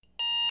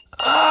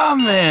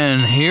Man,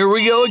 here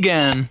we go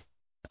again.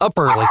 Up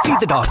early, feed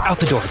the dog,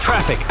 out the door,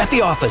 traffic, at the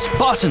office,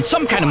 boss in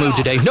some kind of mood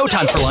today, no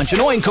time for lunch,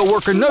 annoying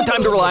coworker, no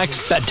time to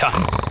relax,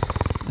 bedtime.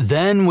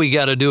 Then we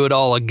gotta do it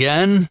all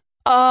again?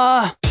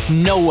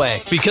 No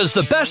way. Because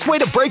the best way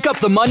to break up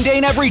the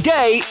mundane every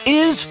day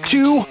is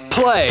to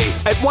play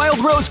at Wild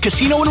Rose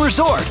Casino and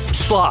Resort.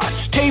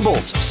 Slots,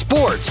 tables,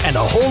 sports, and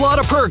a whole lot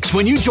of perks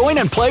when you join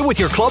and play with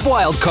your Club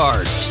Wild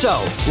card.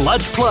 So,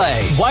 let's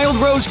play Wild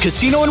Rose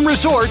Casino and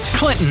Resort,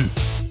 Clinton.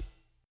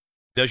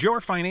 Does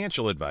your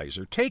financial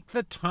advisor take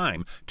the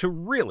time to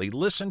really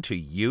listen to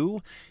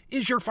you?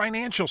 Is your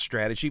financial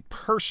strategy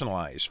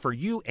personalized for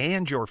you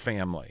and your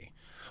family?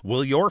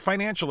 Will your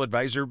financial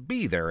advisor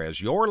be there as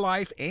your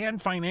life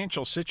and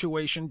financial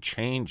situation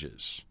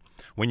changes?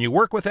 When you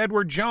work with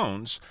Edward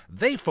Jones,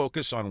 they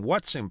focus on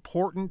what's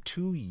important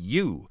to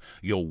you.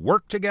 You'll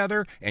work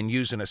together and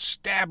use an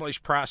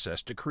established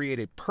process to create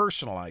a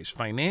personalized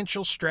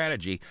financial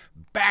strategy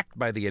backed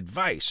by the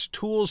advice,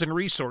 tools, and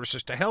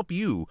resources to help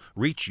you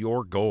reach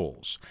your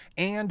goals.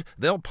 And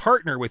they'll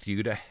partner with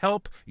you to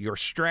help your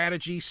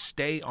strategy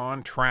stay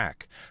on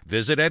track.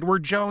 Visit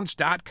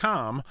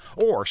edwardjones.com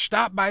or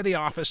stop by the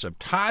office of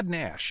Todd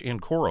Nash in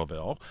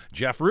Coralville,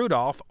 Jeff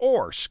Rudolph,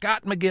 or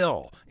Scott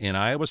McGill in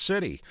Iowa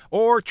City,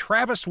 or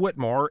Travis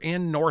Whitmore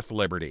in North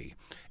Liberty.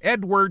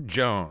 Edward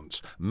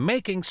Jones,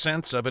 making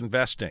sense of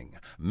investing.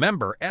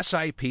 Member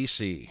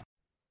SIPC.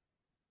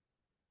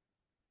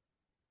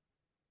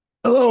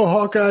 Hello,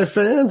 Hawkeye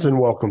fans, and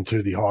welcome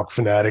to the Hawk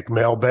Fanatic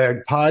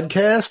Mailbag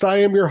Podcast. I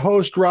am your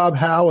host, Rob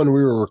Howe, and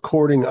we were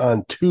recording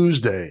on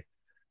Tuesday,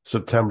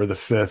 September the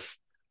 5th,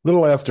 a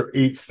little after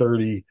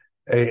 8:30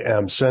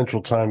 a.m.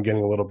 Central Time,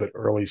 getting a little bit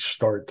early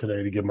start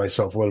today to give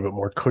myself a little bit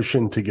more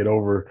cushion to get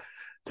over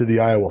to the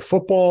Iowa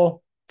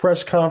football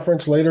press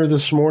conference later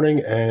this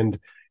morning. And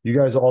you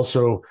guys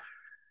also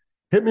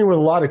hit me with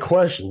a lot of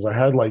questions. I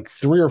had like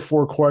 3 or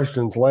 4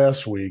 questions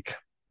last week,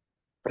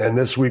 and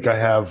this week I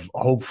have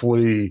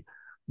hopefully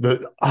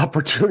the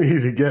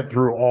opportunity to get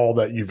through all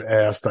that you've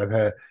asked.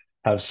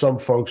 Have some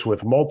folks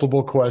with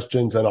multiple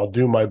questions, and I'll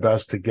do my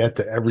best to get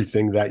to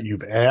everything that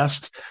you've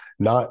asked.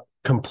 Not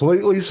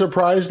completely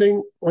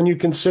surprising when you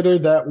consider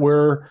that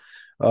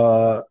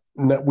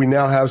we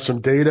now have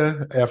some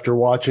data after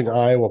watching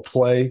Iowa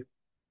play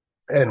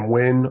and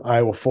win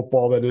Iowa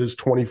football, that is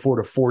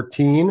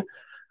 24-14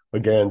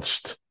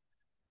 against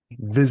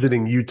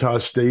visiting Utah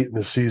State in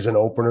the season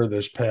opener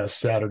this past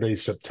Saturday,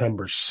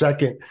 September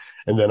 2nd.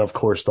 And then, of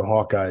course, the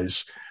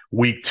Hawkeyes'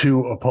 week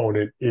 2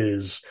 opponent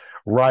is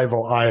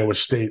rival Iowa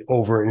State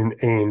over in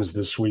Ames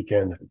this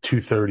weekend,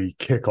 2:30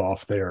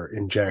 kickoff there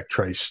in Jack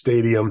Trice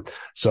Stadium.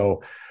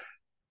 So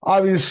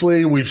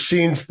obviously we've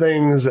seen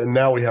things, and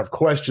now we have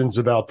questions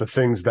about the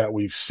things that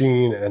we've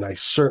seen, and I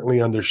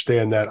certainly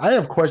understand that. I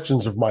have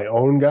questions of my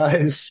own,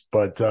 guys,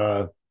 but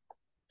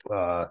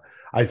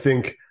I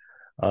think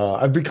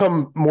I've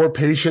become more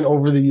patient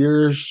over the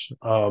years,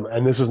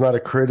 and this is not a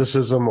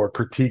criticism or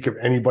critique of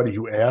anybody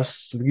who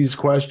asks these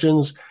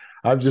questions.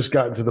 I've just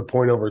gotten to the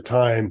point over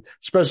time,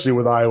 especially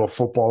with Iowa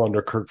football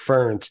under Kirk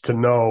Ferentz, to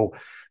know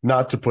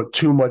not to put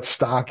too much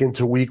stock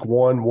into week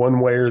one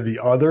way or the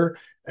other,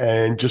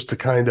 and just to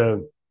kind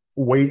of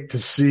wait to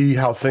see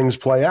how things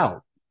play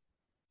out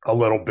a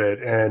little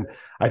bit. And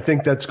I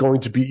think that's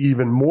going to be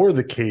even more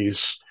the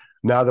case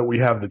now that we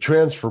have the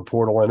transfer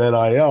portal and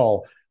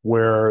NIL,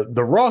 where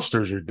the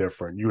rosters are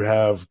different. You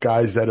have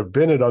guys that have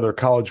been at other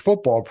college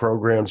football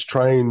programs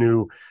trying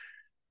to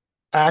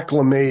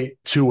acclimate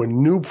to a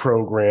new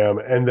program,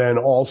 and then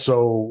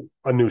also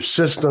a new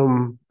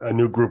system, a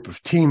new group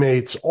of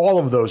teammates, all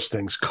of those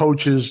things,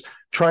 coaches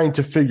trying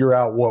to figure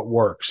out what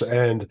works.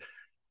 And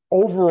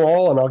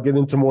overall, and I'll get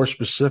into more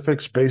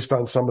specifics based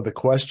on some of the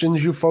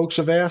questions you folks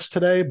have asked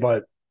today,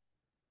 but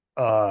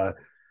I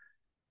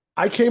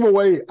came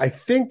away, I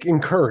think,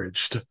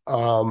 encouraged.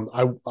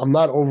 I'm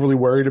not overly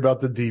worried about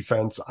the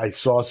defense. I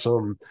saw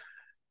some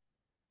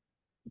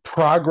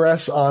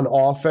progress on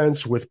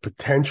offense with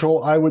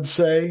potential, I would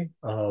say.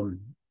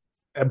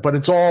 But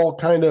it's all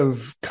kind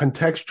of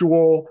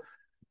contextual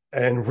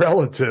and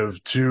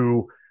relative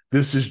to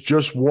this is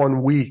just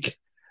 1 week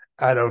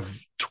out of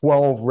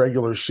 12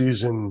 regular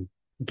season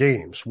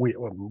games.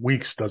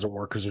 Weeks doesn't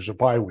work because there's a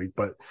bye week,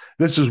 but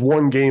this is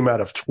 1 game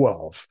out of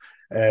 12.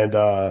 And,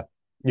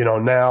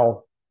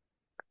 now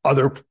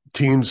other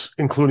teams,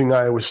 including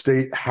Iowa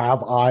State,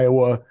 have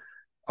Iowa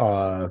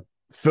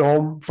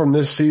film from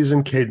this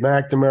season. Cade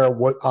McNamara,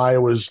 what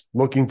Iowa's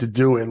looking to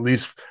do, at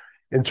least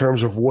in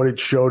terms of what it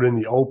showed in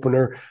the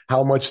opener.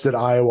 How much did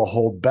Iowa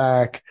hold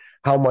back?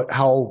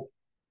 How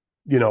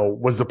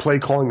was the play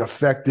calling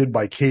affected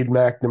by Cade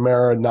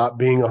McNamara not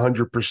being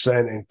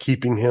 100% and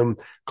keeping him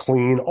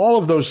clean? All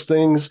of those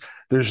things,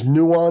 there's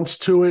nuance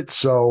to it.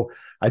 So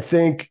I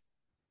think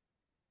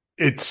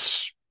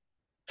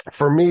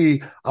for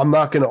me, I'm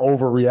not going to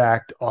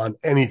overreact on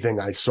anything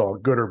I saw,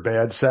 good or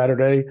bad,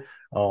 Saturday.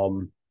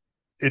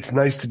 It's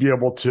nice to be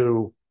able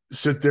to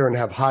sit there and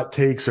have hot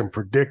takes and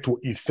predict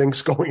what you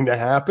think's going to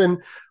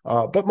happen.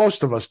 But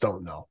most of us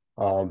don't know.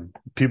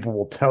 People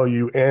will tell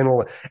you,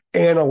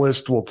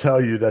 analysts will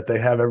tell you that they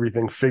have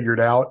everything figured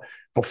out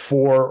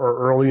before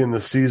or early in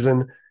the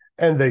season,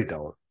 and they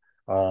don't.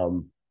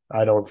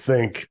 I don't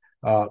think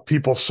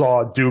people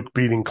saw Duke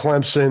beating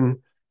Clemson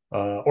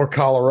or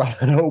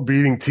Colorado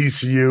beating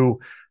TCU.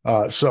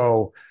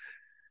 So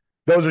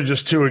those are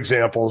just two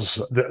examples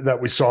that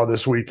we saw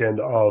this weekend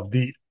of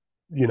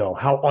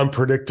how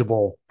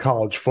unpredictable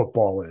college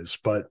football is.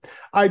 But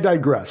I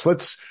digress.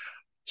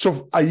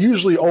 So I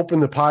usually open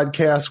the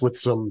podcast with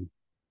some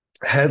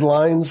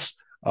headlines.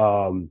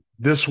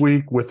 This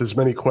week, with as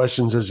many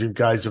questions as you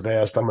guys have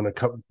asked, I'm going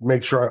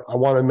to I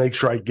want to make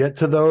sure I get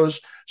to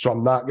those. So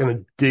I'm not going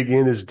to dig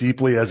in as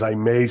deeply as I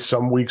may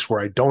some weeks where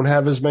I don't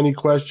have as many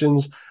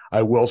questions.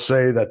 I will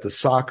say that the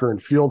soccer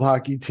and field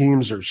hockey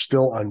teams are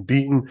still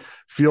unbeaten.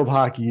 Field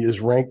hockey is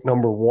ranked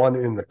number 1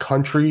 in the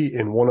country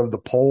in one of the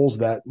polls.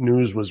 That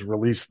news was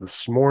released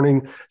this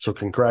morning. So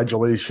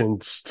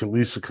congratulations to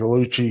Lisa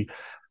Colucci,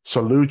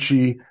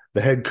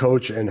 the head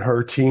coach, and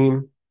her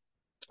team.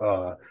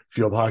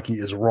 Field hockey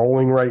is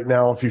rolling right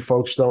now, if you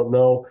folks don't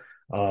know.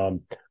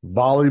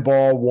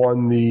 Volleyball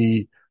won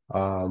the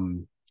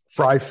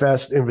Fry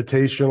Fest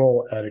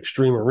Invitational at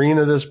Extreme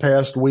Arena this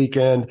past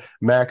weekend.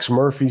 Max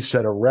Murphy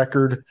set a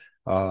record,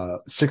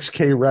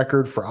 6K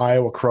record for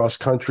Iowa cross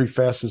country,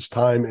 fastest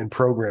time in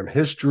program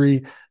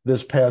history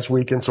this past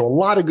weekend. So a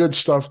lot of good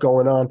stuff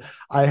going on.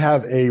 I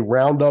have a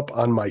roundup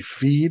on my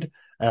feed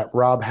at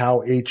Rob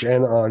Howe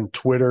HN on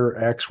Twitter,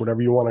 X,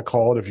 whatever you want to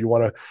call it. If you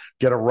want to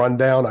get a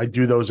rundown, I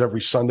do those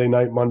every Sunday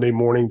night, Monday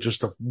morning,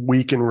 just a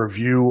week in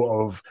review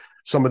of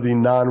some of the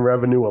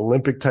non-revenue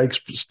Olympic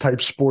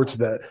type sports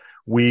that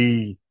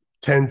we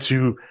tend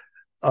to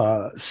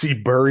see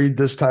buried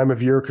this time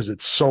of year because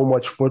it's so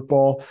much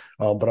football.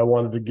 But I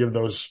wanted to give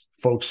those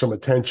folks some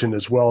attention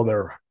as well.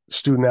 They're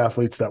student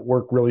athletes that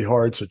work really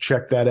hard. So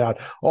check that out.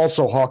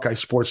 Also,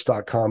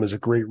 HawkeyeSports.com is a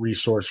great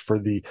resource for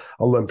the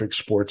Olympic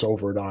sports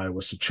over at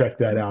Iowa. So check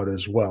that out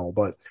as well.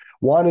 But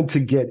wanted to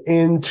get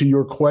into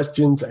your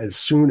questions as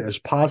soon as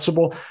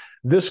possible.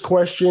 This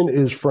question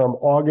is from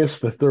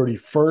August the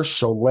 31st.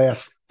 So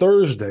last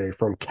Thursday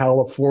from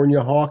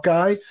California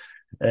Hawkeye.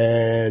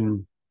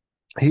 And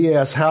he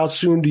asked, how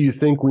soon do you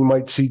think we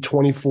might see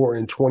 24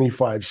 and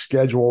 25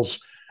 schedules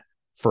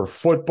for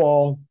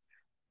football?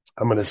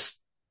 I'm going to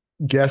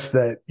guess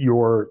that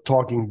you're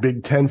talking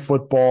Big Ten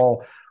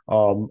football.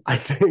 I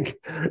think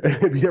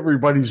maybe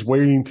everybody's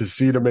waiting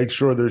to make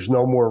sure there's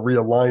no more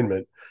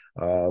realignment.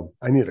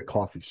 I need a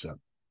coffee sip.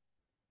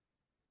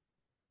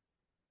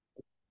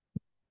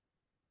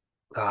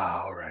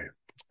 All right.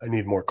 I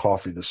need more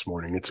coffee this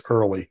morning. It's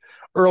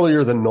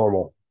earlier than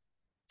normal.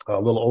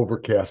 A little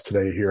overcast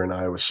today here in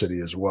Iowa City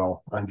as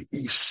well on the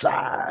east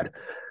side.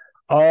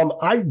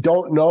 I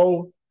don't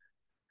know.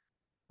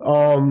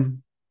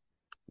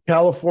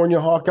 California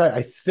Hawkeye,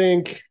 I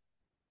think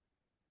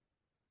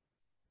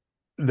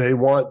they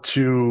want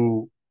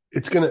to,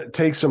 it's going to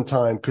take some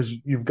time because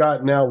you've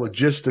got now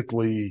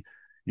logistically,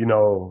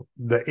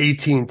 the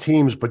 18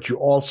 teams, but you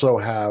also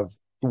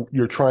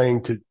you're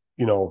trying to,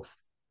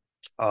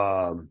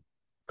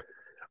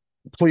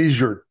 please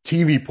your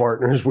TV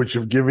partners, which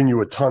have given you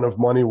a ton of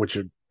money, which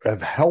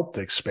have helped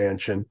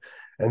expansion.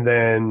 And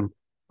then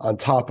on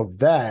top of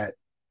that,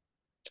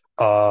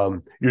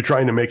 you're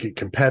trying to make it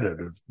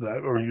competitive,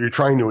 or you're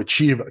trying to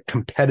achieve a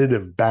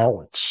competitive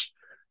balance,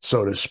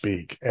 so to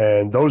speak.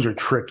 And those are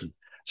tricky.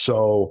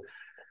 So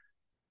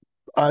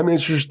I'm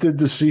interested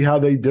to see how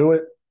they do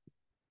it.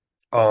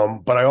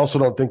 But I also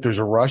don't think there's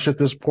a rush at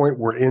this point.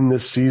 We're in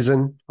this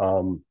season.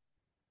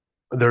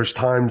 There's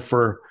time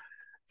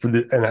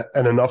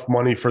and enough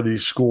money for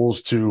these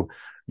schools to,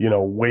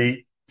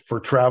 wait for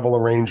travel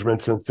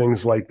arrangements and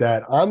things like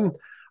that.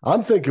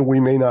 I'm thinking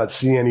we may not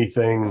see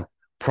anything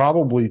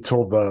probably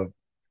till the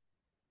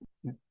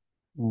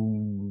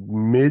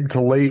mid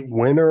to late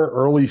winter,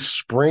 early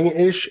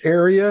spring-ish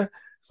area.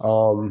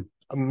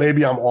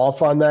 Maybe I'm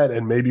off on that,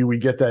 and maybe we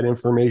get that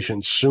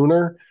information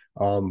sooner.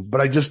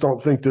 But I just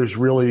don't think there's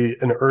really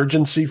an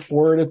urgency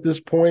for it at this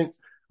point.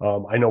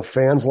 I know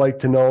fans like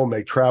to know,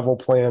 make travel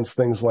plans,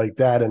 things like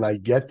that, and I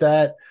get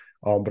that.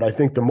 But I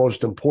think the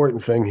most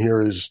important thing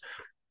here is,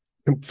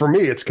 for me,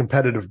 it's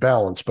competitive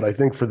balance. But I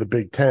think for the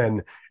Big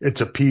Ten,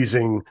 it's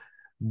appeasing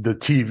the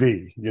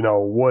TV.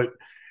 What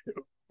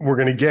we're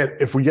going to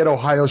get, if we get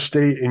Ohio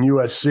State and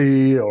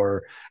USC,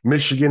 or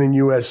Michigan and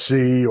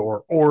USC,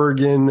 or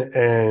Oregon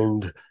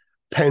and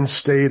Penn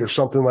State, or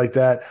something like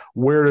that,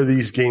 where do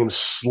these games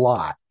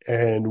slot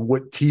and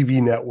what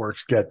TV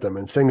networks get them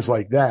and things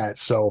like that.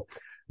 So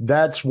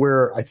that's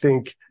where I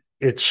think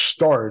it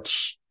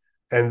starts.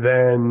 And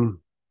then,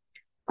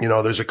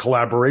 there's a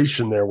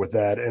collaboration there with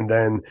that. And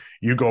then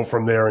you go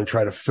from there and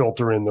try to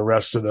filter in the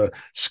rest of the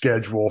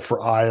schedule.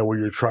 For Iowa,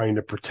 you're trying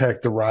to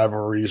protect the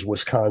rivalries,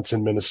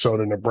 Wisconsin,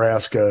 Minnesota,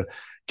 Nebraska.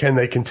 Can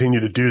they continue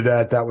to do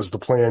that? That was the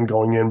plan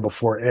going in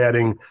before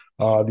adding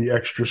the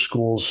extra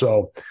schools.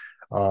 So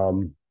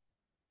we'll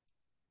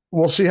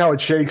see how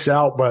it shakes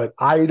out, but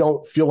I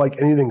don't feel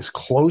like anything's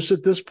close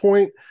at this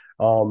point.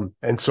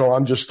 And so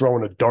I'm just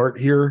throwing a dart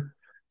here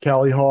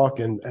Cali Hawk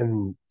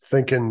and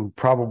thinking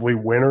probably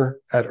winter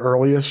at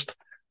earliest.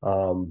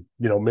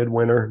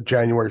 Midwinter,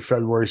 January,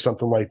 February,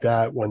 something like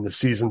that, when the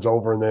season's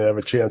over and they have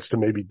a chance to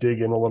maybe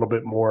dig in a little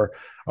bit more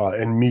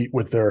and meet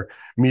with their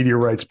media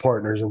rights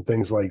partners and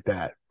things like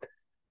that.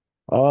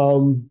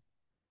 Who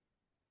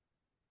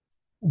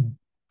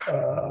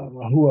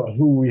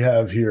we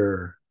have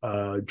here?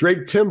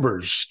 Drake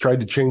Timbers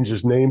tried to change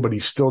his name, but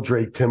he's still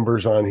Drake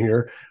Timbers on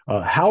here.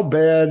 How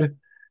bad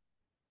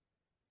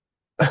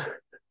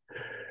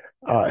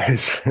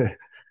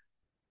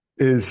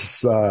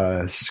his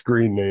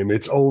screen name?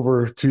 It's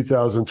over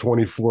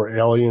 2024.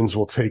 Aliens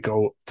will take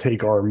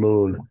our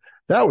moon.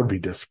 That would be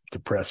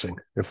depressing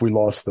if we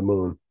lost the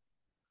moon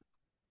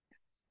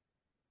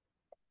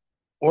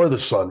or the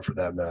sun, for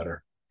that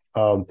matter.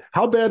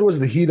 How bad was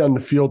the heat on the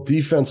field?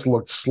 Defense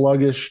looked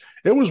sluggish.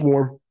 It was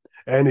warm,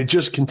 and it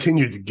just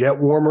continued to get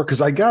warmer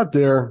because I got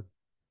there,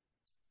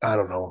 I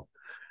don't know,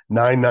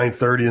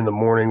 9:30 in the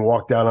morning,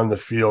 walked out on the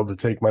field to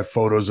take my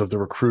photos of the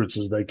recruits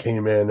as they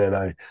came in, and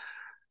I'm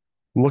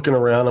looking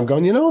around, I'm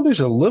going, there's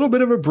a little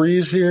bit of a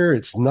breeze here.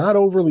 It's not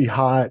overly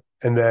hot.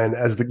 And then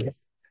as the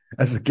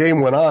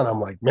game went on, I'm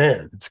like,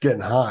 man, it's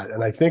getting hot.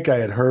 And I think I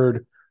had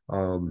heard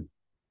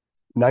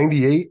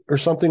 98 or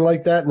something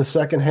like that in the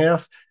second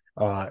half.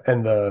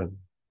 And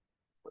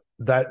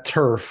that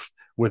turf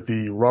with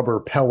the rubber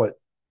pellet,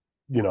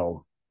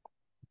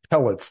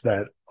 pellets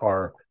that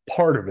are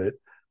part of it,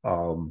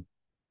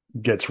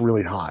 gets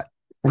really hot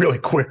really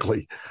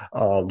quickly.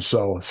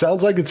 So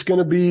sounds like it's going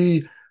to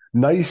be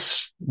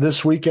nice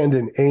this weekend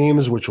in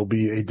Ames, which will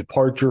be a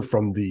departure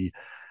from the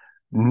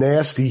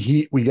nasty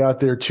heat we got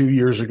there 2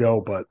 years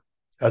ago. But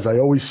as I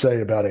always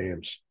say about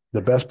Ames,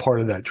 the best part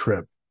of that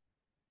trip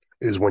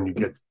is when you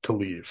get to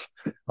leave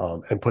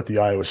and put the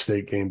Iowa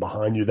State game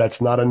behind you.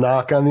 That's not a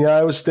knock on the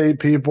Iowa State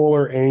people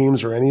or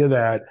Ames or any of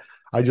that.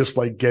 I just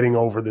like getting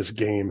over this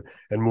game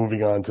and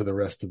moving on to the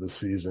rest of the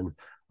season.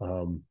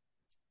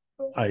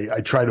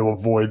 I try to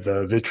avoid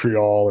the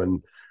vitriol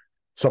and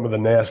some of the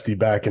nasty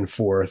back and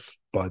forth,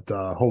 but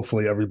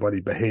hopefully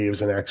everybody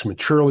behaves and acts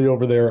maturely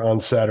over there on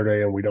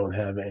Saturday, and we don't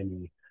have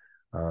any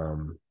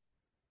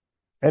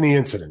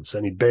incidents,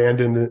 any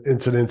band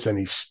incidents,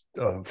 any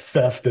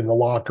theft in the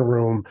locker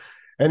room,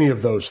 any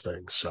of those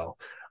things. So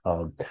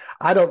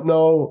I don't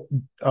know,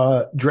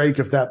 Drake,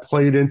 if that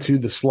played into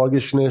the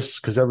sluggishness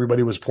because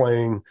everybody was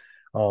playing.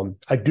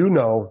 I do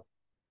know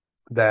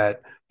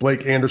that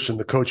Blake Anderson,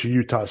 the coach of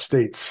Utah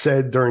State,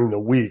 said during the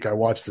week, I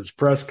watched his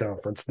press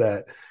conference,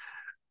 that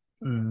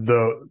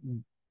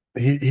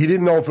he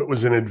didn't know if it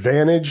was an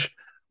advantage,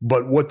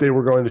 but what they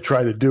were going to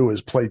try to do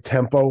is play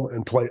tempo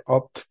and play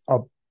up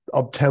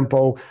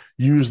tempo,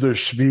 use their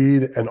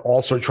speed, and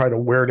also try to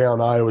wear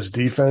down Iowa's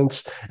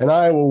defense. And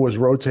Iowa was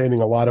rotating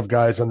a lot of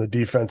guys on the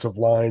defensive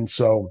line.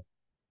 So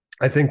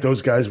I think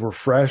those guys were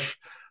fresh.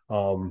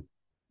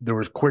 There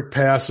was quick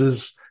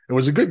passes. It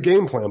was a good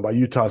game plan by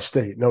Utah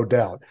State, no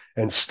doubt.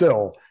 And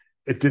still,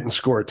 it didn't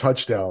score a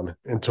touchdown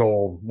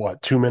until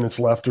 2 minutes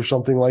left or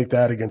something like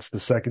that against the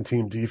second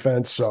team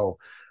defense. So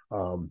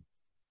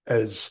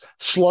as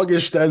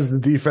sluggish as the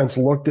defense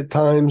looked at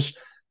times,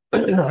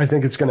 I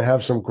think it's going to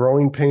have some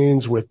growing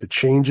pains with the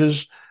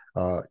changes,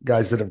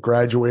 guys that have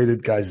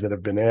graduated, guys that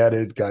have been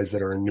added, guys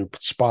that are in new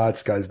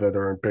spots, guys that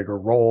are in bigger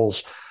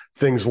roles,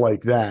 things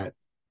like that.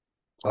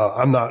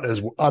 I'm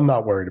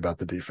not worried about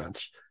the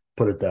defense,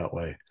 put it that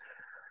way.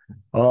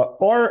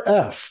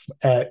 RF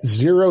at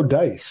Zero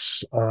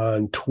Dice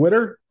on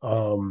Twitter,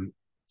 or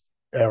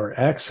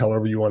X,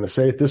 however you want to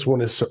say it. This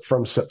one is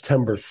from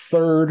September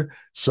 3rd.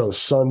 So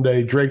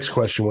Sunday. Drake's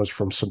question was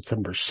from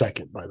September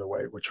 2nd, by the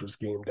way, which was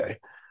game day.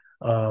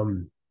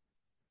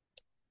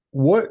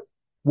 Where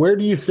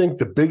do you think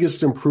the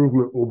biggest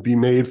improvement will be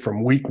made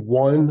from week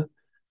 1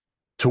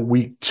 to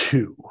week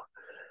 2?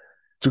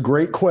 It's a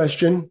great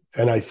question.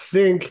 And I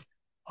think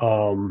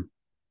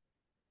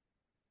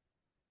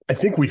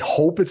we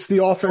hope it's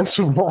the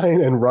offensive line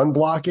and run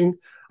blocking.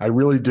 I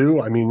really do.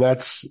 I mean,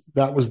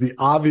 that was the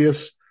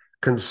obvious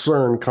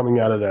concern coming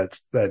out of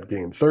that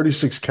game.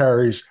 36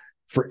 carries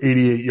for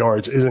 88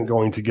 yards isn't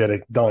going to get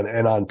it done.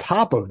 And on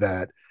top of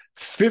that,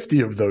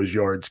 50 of those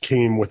yards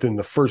came within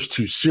the first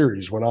 2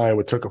 series when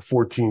Iowa took a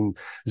 14-0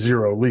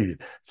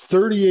 lead.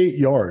 38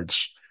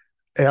 yards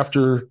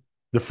after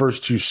the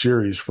first 2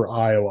 series for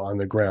Iowa on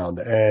the ground.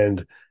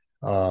 And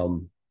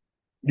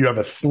you have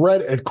a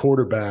threat at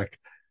quarterback,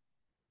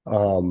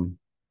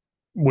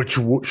 which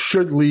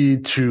should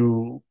lead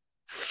to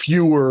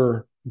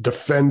fewer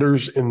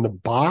defenders in the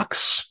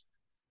box,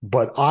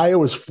 but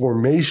Iowa's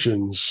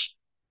formations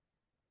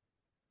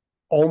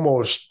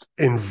almost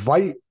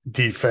invite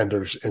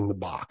defenders in the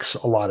box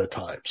a lot of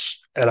times.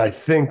 And I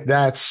think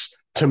that's,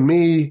 to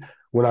me,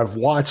 when I've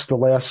watched the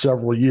last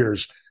several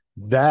years,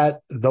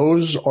 that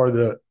those are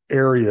the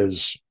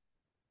areas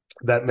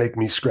that make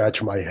me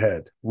scratch my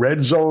head. Red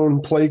zone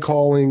play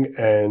calling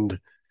and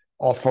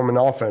from an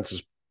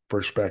offensive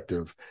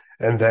perspective,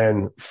 and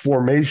then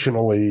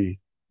formationally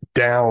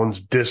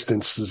downs,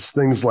 distances,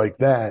 things like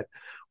that.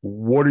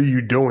 What are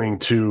you doing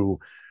to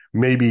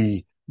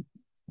maybe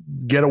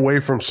get away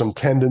from some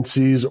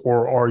tendencies,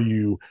 or are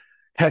you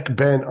heck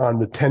bent on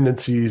the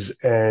tendencies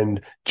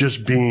and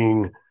just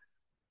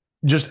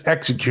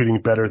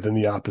executing better than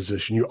the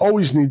opposition? You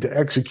always need to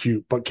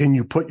execute, but can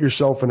you put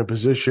yourself in a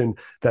position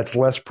that's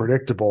less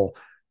predictable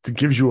that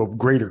gives you a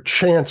greater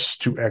chance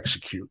to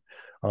execute?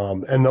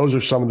 And those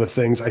are some of the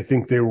things I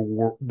think they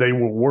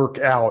will work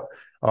out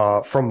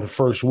from the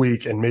first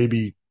week, and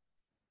maybe,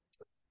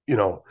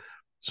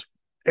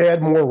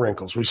 add more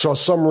wrinkles. We saw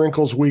some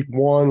wrinkles week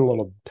one, a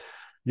little,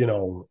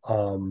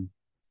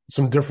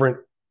 some different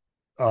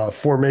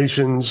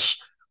formations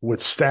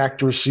with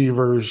stacked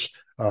receivers,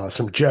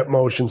 some jet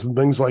motions and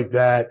things like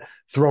that,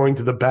 throwing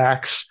to the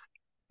backs.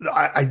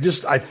 I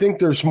think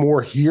there's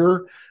more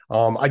here.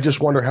 I just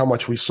wonder how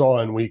much we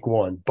saw in week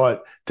one.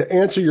 But to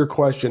answer your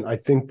question, I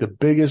think the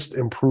biggest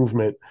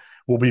improvement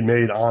will be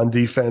made on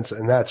defense,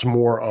 and that's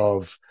more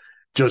of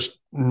just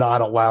not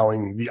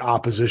allowing the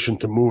opposition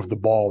to move the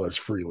ball as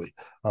freely.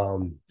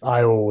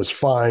 Iowa was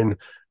fine,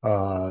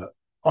 other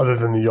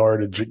than the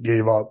yardage it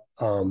gave up.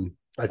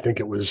 I think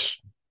it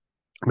was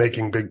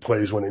making big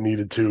plays when it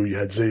needed to. You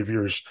had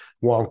Xavier's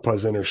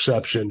Wongpa's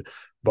interception,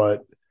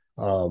 but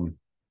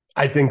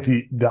I think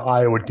the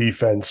Iowa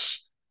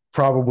defense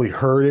probably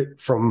heard it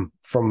from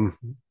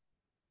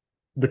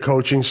the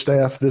coaching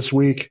staff this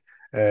week,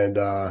 and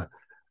I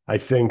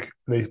think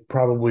they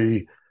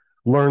probably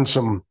learned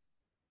some.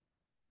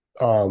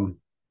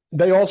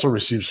 They also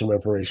received some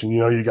information.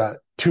 You got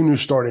two new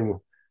starting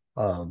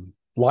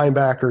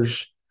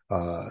linebackers.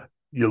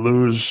 You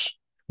lose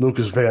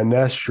Lucas Van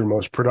Ness, your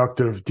most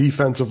productive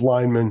defensive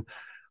lineman.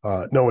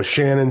 Noah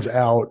Shannon's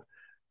out.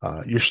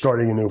 You're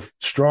starting a new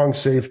strong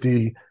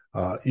safety.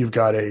 You've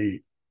got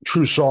a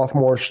true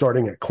sophomore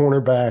starting at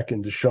cornerback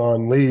in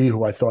Deshaun Lee,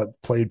 who I thought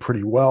played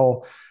pretty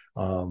well.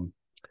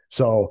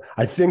 So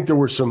I think there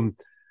were some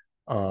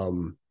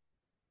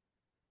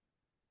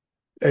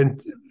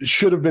and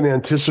should have been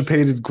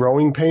anticipated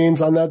growing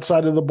pains on that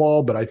side of the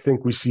ball, but I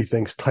think we see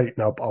things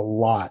tighten up a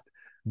lot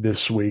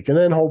this week. And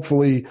then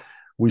hopefully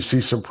we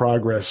see some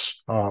progress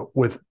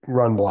with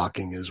run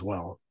blocking as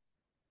well.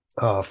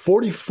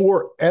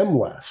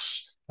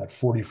 44MLess at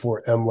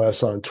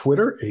 44MLess on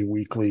Twitter, a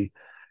weekly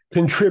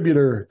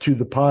contributor to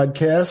the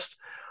podcast.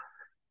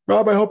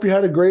 Rob, I hope you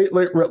had a great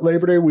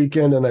Labor Day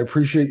weekend, and I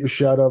appreciate your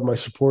shout out of my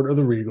support of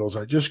the Regals.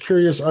 I'm just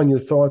curious on your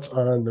thoughts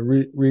on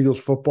the Regals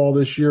football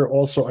this year.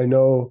 Also, I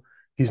know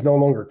he's no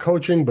longer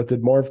coaching, but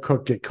did Marv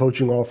Cook get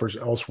coaching offers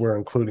elsewhere,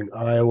 including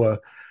Iowa?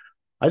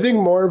 I think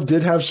Marv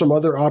did have some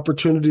other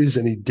opportunities,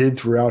 and he did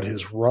throughout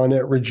his run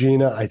at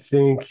Regina. I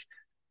think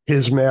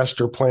his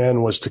master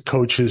plan was to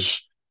coach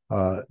his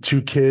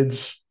two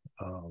kids,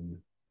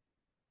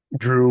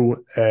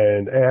 Drew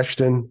and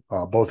Ashton,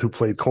 both who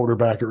played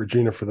quarterback at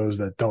Regina, for those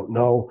that don't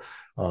know.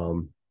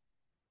 And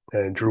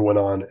Drew went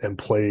on and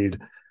played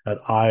at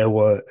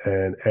Iowa,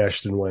 and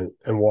Ashton went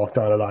and walked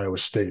on at Iowa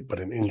State, but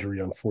an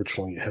injury,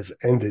 unfortunately, has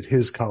ended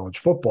his college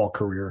football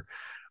career.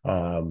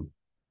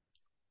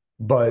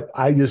 But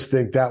I just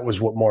think that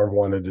was what Marv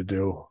wanted to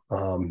do.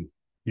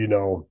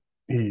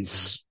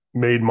 He's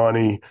made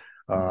money.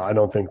 I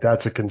don't think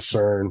that's a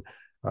concern.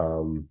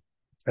 And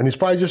he's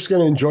probably just going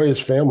to enjoy his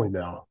family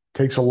now.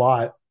 Takes a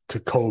lot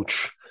to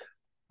coach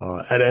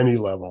at any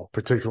level,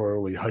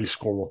 particularly high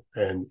school,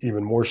 and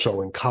even more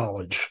so in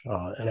college.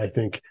 And I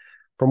think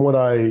from what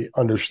I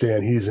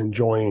understand, he's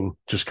enjoying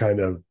just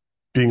kind of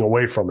being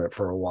away from it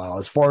for a while.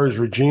 As far as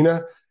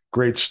Regina,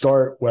 great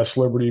start. West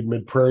Liberty,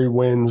 Mid-Prairie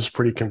wins,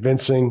 pretty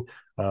convincing.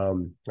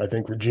 I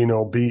think Regina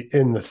will be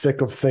in the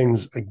thick of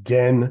things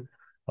again.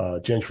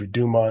 Gentry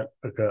Dumont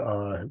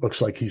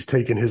looks like he's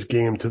taken his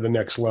game to the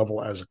next level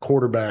as a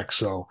quarterback.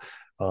 So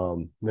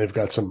they've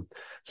got some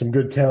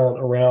good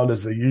talent around,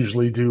 as they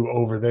usually do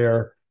over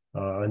there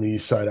on the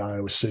east side of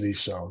Iowa City.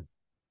 So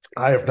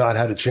I have not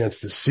had a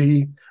chance to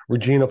see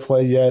Regina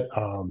play yet.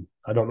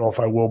 I don't know if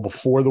I will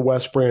before the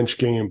West Branch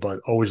game, but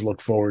always look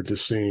forward to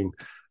seeing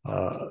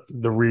the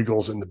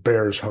Regals and the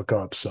Bears hook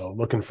up. So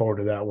looking forward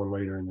to that one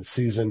later in the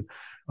season.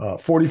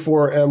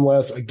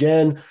 44MLess,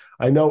 again,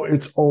 I know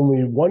it's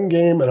only one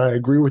game, and I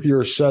agree with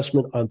your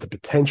assessment on the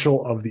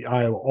potential of the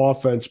Iowa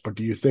offense, but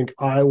do you think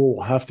Iowa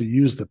will have to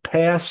use the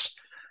pass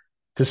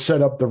to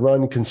set up the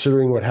run,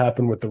 considering what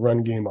happened with the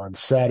run game on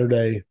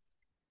Saturday?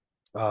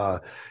 I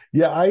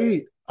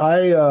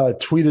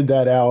tweeted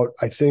that out.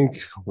 I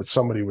think what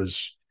somebody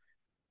was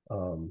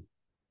in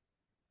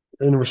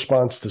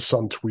response to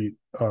some tweet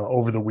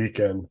over the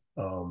weekend.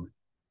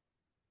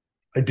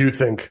 I do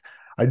think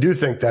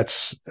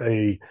that's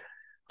I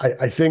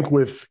think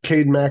with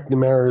Cade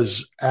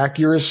McNamara's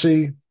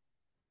accuracy,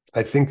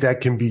 I think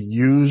that can be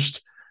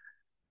used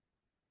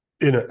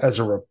as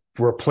a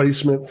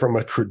replacement from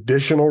a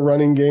traditional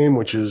running game,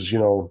 which is,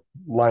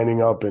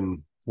 lining up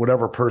in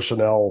whatever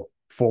personnel,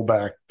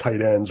 fullback,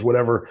 tight ends,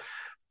 whatever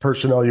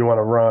personnel you want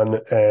to run,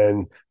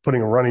 and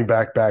putting a running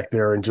back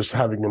there and just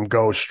having them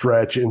go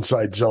stretch,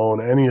 inside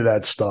zone, any of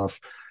that stuff.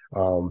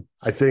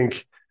 I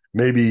think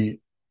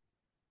maybe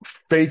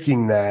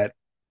faking that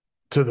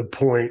to the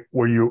point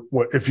where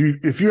if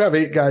you have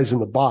 8 guys in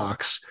the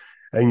box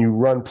and you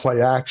run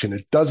play action,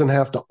 it doesn't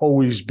have to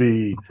always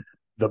be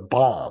the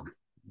bomb.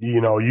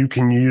 You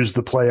can use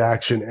the play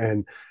action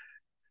and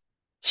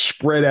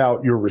spread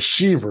out your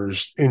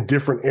receivers in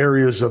different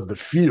areas of the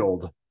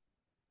field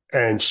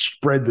and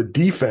spread the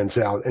defense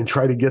out and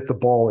try to get the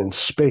ball in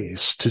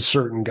space to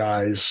certain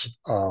guys,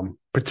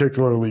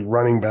 particularly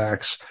running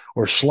backs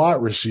or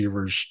slot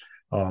receivers.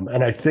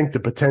 And I think the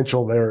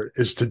potential there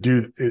is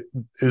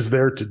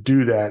there to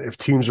do that if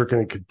teams are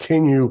going to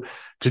continue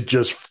to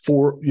just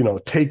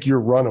take your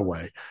run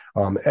away.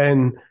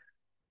 And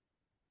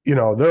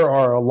there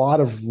are a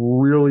lot of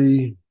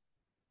really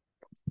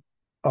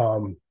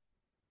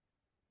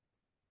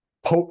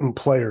potent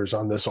players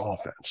on this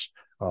offense.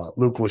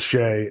 Luke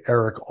Lachey,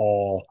 Eric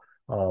All.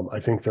 I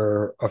think there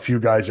are a few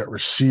guys at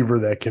receiver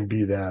that can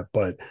be that.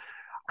 But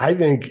I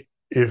think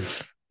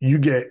if you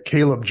get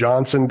Caleb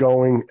Johnson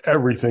going,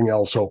 everything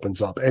else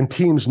opens up. And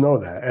teams know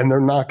that. And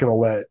they're not going to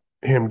let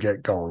him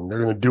get going.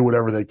 They're going to do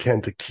whatever they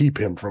can to keep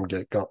him from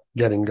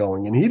getting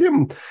going. And he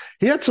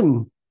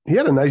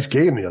had a nice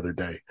game the other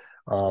day.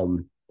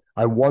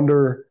 I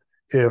wonder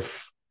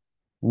if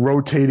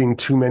rotating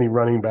too many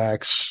running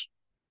backs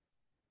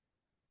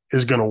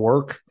is going to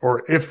work,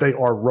 or if they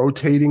are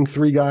rotating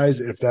three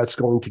guys, if that's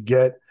going to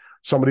get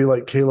somebody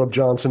like Caleb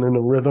Johnson in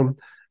a rhythm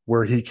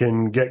where he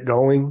can get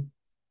going.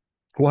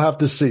 We'll have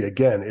to see.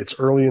 Again, it's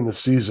early in the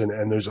season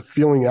and there's a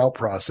feeling out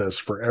process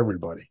for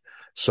everybody.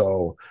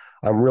 So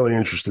I'm really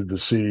interested to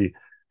see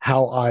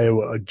how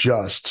Iowa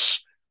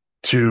adjusts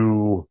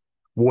to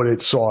what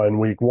it saw in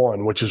week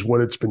one, which is what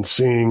it's been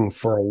seeing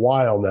for a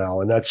while now.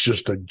 And that's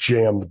just a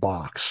jammed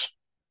box.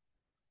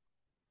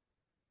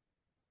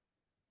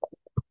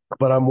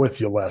 But I'm with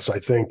you, Les. I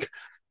think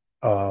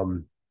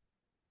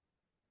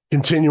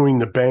continuing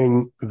to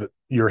bang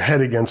your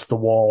head against the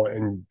wall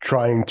and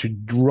trying to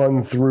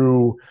run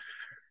through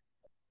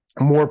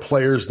more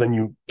players than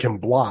you can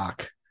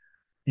block,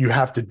 you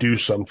have to do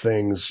some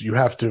things. You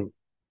have to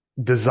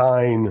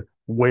design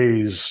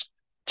ways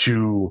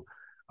to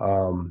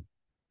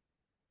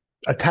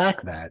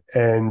attack that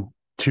and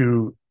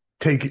to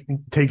take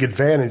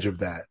advantage of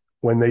that.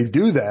 When they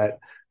do that,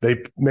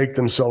 they make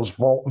themselves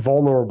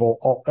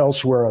vulnerable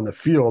elsewhere on the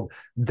field.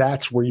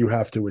 That's where you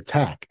have to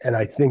attack. And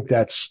I think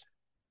that's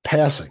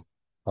passing.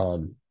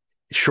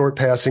 Short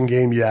passing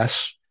game,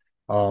 yes,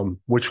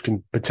 which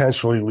can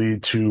potentially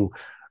lead to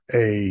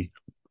a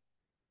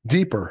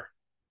deeper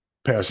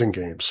passing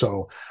game.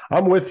 So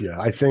I'm with you.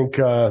 I think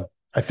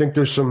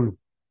there's an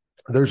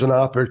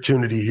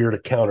opportunity here to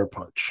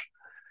counterpunch.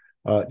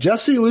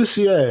 Jesse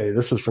Lucier,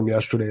 this is from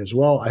yesterday as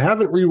well. I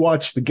haven't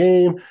rewatched the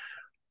game,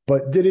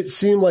 but did it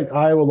seem like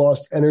Iowa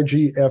lost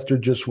energy after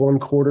just one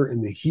quarter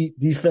in the heat?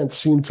 Defense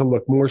seemed to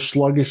look more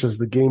sluggish as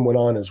the game went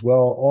on as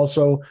well.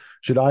 Also,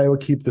 should Iowa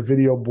keep the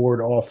video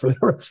board off for the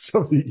rest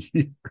of the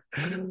year?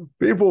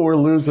 People were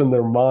losing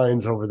their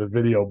minds over the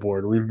video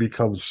board. We've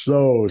become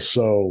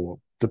so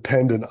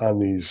dependent on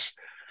these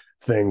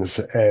things.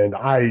 And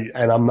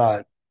I'm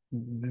not,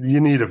 you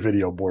need a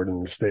video board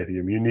in the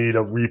stadium. You need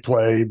a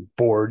replay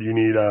board. You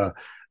need a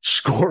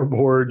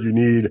scoreboard, you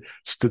need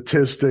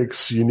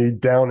statistics, you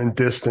need down and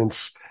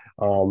distance.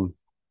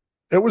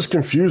 It was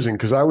confusing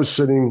because I was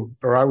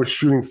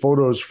shooting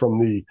photos from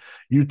the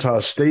Utah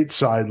State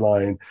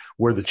sideline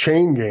where the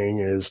chain gang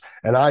is,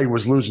 and I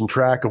was losing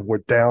track of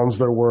what downs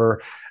there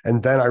were.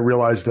 And then I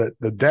realized that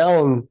the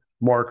down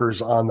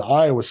markers on the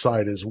Iowa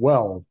side as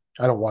well.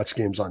 I don't watch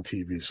games on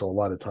TV, so a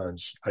lot of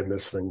times I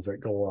miss things that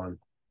go on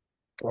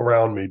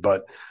around me,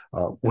 but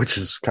which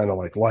is kind of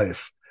like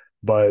life.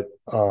 But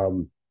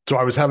so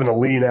I was having to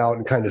lean out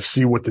and kind of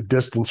see what the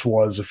distance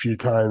was a few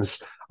times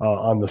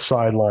on the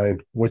sideline,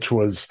 which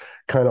was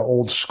kind of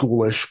old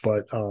schoolish,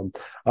 but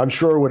I'm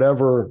sure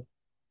whatever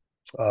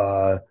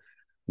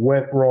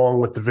went wrong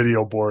with the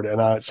video board,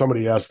 and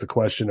somebody asked the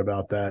question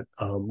about that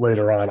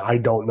later on. I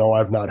don't know.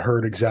 I've not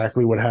heard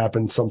exactly what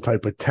happened, some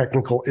type of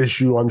technical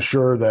issue, I'm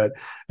sure, that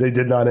they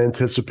did not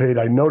anticipate.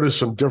 I noticed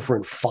some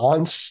different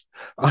fonts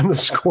on the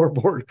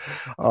scoreboard.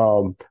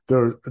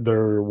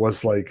 There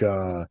was like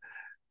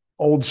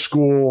old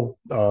school,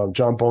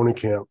 John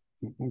Bonenkamp,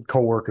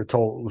 coworker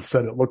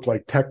said it looked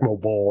like Tecmo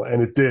Bowl,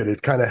 and it did.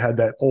 It kind of had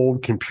that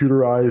old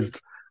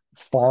computerized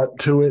font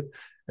to it,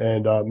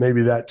 and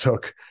maybe it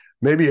took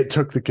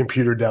the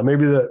computer down.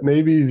 Maybe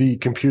the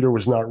computer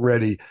was not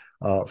ready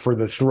for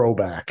the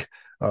throwback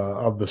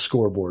of the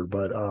scoreboard.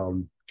 But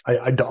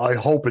I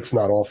hope it's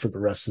not all for the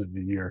rest of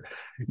the year.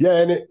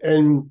 Yeah,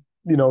 and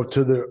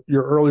to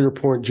your earlier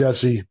point,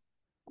 Jesse,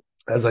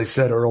 as I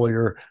said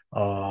earlier,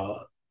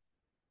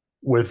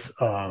 with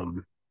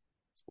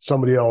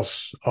somebody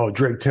else,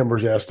 Drake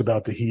Timbers asked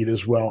about the heat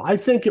as well. I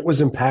think it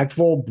was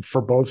impactful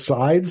for both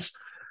sides.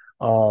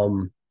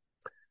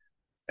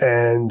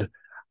 And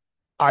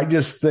I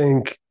just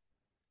think,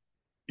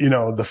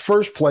 the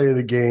first play of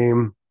the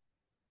game,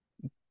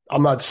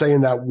 I'm not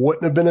saying that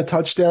wouldn't have been a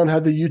touchdown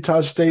had the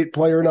Utah State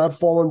player not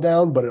fallen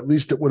down, but at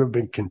least it would have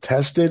been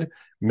contested.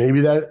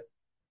 Maybe that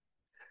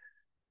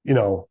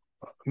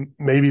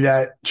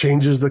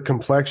changes the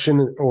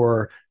complexion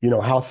or,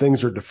 how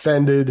things are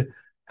defended,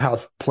 how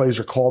plays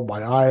are called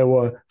by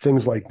Iowa,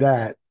 things like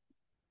that.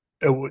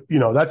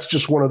 That's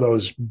just one of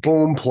those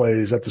boom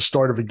plays at the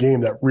start of a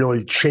game that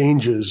really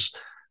changes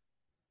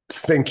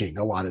thinking.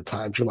 A lot of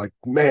times you're like,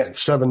 man,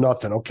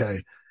 7-0.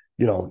 Okay.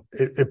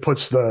 It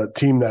puts the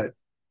team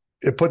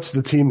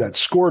that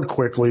scored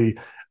quickly,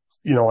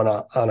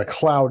 on a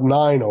cloud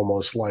nine,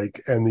 almost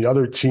like, and the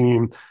other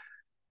team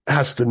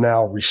has to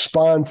now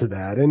respond to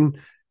that. And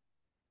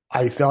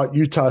I thought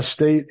Utah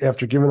State,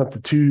 after giving up the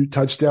 2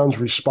 touchdowns,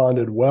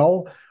 responded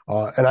well.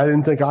 And I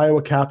didn't think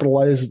Iowa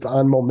capitalized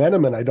on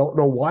momentum, and I don't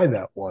know why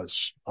that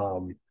was.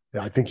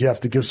 I think you have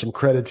to give some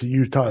credit to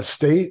Utah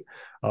State.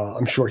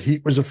 I'm sure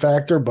heat was a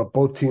factor, but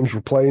both teams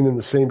were playing in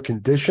the same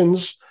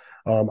conditions.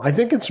 I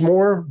think it's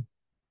more,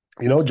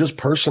 just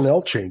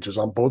personnel changes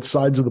on both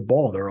sides of the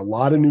ball. There are a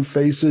lot of new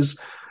faces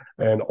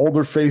and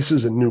older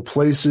faces in new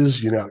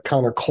places.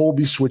 Connor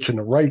Colby switching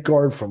to right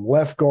guard from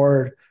left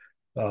guard.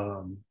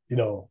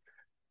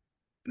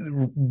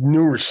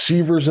 New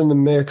receivers in the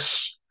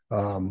mix,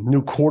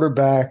 new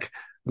quarterback,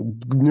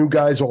 new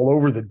guys all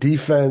over the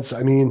defense.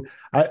 I mean,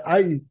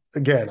 I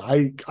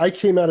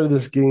came out of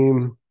this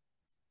game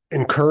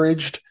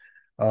encouraged,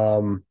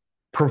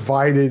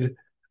 provided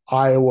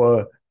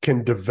Iowa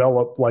can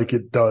develop like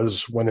it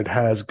does when it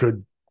has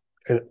good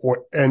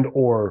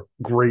or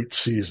great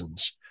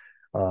seasons.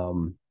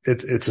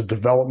 It's a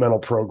developmental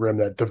program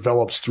that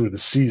develops through the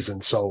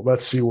season. So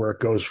let's see where it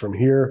goes from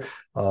here.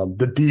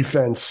 The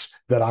defense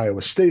that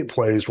Iowa State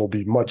plays will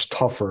be much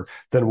tougher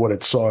than what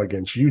it saw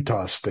against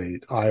Utah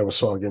State. Iowa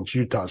saw against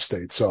Utah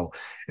State. So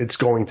it's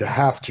going to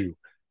have to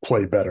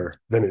play better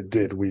than it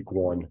did week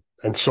 1.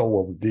 And so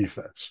will the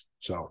defense.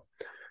 So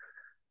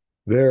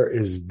there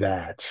is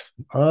that.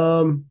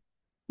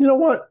 You know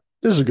what?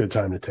 This is a good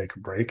time to take a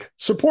break.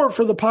 Support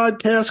for the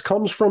podcast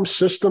comes from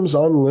Systems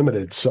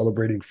Unlimited,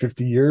 celebrating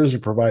 50 years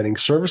of providing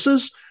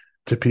services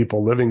to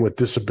people living with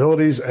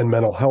disabilities and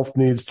mental health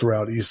needs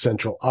throughout East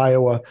Central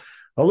Iowa.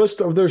 A list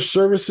of their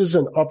services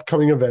and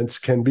upcoming events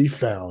can be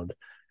found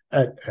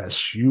at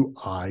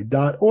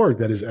SUI.org.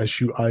 That is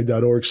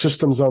SUI.org.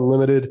 Systems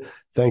Unlimited,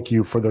 thank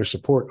you for their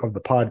support of the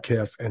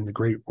podcast and the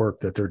great work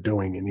that they're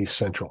doing in East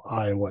Central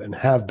Iowa and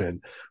have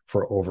been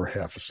for over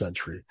half a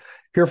century.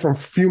 Hear from a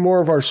few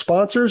more of our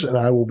sponsors, and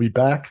I will be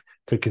back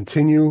to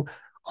continue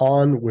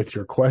on with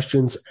your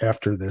questions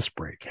after this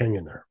break. Hang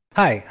in there.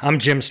 Hi, I'm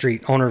Jim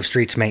Street, owner of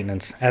Streets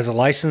Maintenance. As a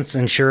licensed,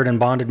 insured, and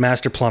bonded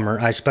master plumber,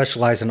 I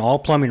specialize in all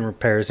plumbing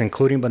repairs,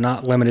 including but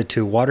not limited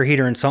to water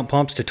heater and sump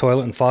pumps to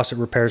toilet and faucet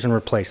repairs and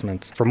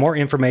replacements. For more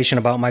information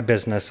about my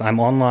business, I'm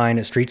online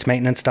at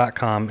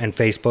streetsmaintenance.com and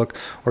Facebook,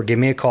 or give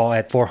me a call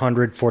at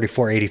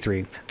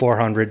 400-4483,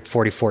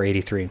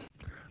 400-4483.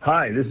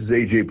 Hi, this is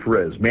AJ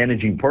Perez,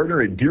 managing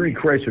partner at Deary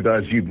Chrysler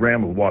Dodge Jeep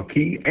Ram of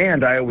Waukee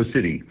and Iowa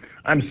City.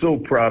 I'm so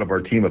proud of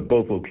our team at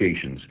both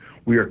locations.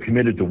 We are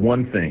committed to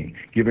one thing,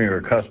 giving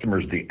our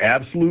customers the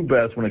absolute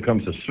best when it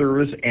comes to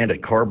service and a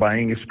car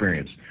buying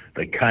experience,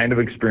 the kind of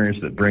experience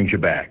that brings you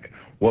back.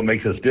 What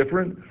makes us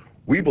different?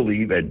 We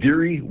believe at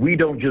Deary, we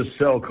don't just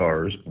sell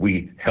cars,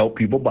 we help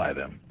people buy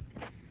them.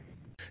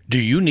 Do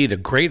you need a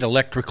great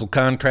electrical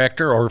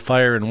contractor or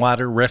fire and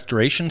water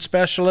restoration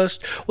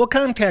specialist? Well,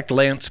 contact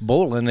Lance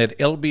Bolin at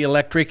LB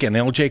Electric and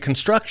LJ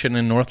Construction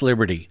in North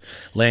Liberty.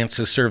 Lance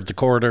has served the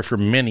corridor for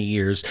many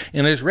years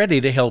and is ready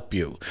to help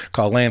you.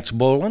 Call Lance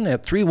Bolin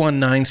at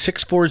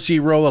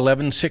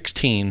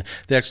 319-640-1116.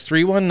 That's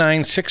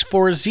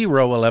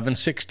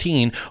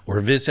 319-640-1116,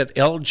 or visit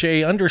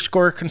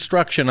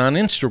LJ_construction on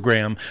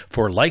Instagram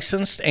for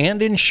licensed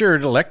and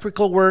insured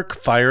electrical work,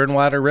 fire and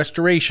water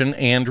restoration,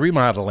 and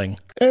remodeling.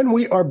 And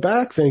we are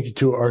back. Thank you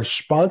to our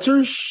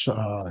sponsors.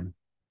 You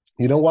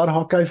know what,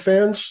 Hawkeye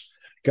fans?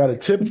 Got a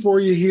tip for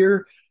you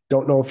here.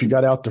 Don't know if you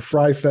got out to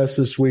Fry Fest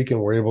this week and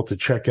were able to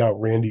check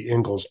out Randy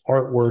Engel's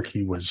artwork.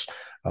 He was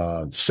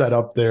set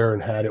up there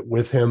and had it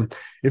with him.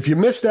 If you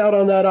missed out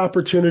on that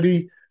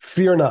opportunity,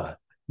 fear not.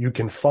 You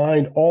can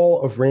find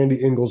all of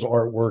Randy Engel's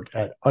artwork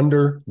at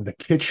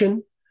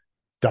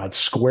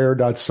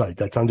underthekitchen.square.site.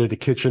 That's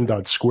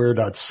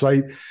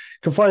underthekitchen.square.site.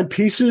 You can find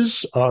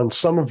pieces on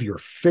some of your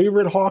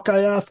favorite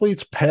Hawkeye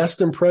athletes,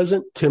 past and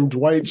present. Tim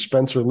Dwight,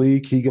 Spencer Lee,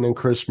 Keegan and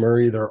Chris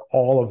Murray. They're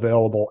all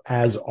available,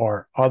 as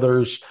are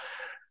others.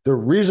 They're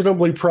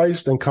reasonably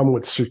priced and come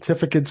with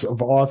certificates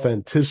of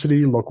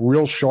authenticity. Look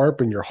real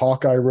sharp in your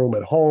Hawkeye room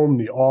at home,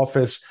 the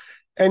office,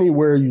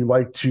 anywhere you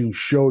like to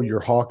show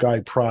your Hawkeye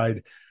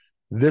pride.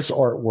 This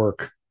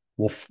artwork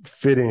will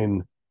fit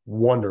in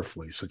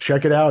wonderfully. So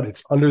check it out.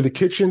 It's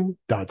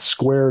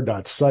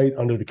underthekitchen.square.site,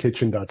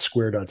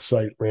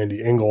 underthekitchen.square.site.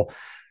 Randy Engel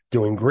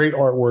doing great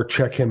artwork.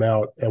 Check him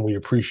out, and we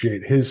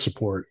appreciate his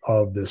support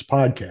of this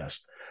podcast.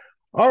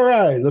 All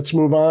right, let's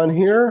move on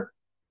here.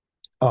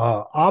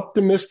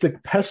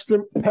 Optimistic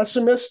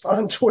pessimist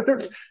on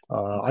Twitter.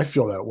 I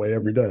feel that way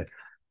every day.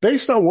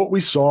 Based on what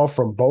we saw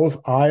from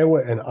both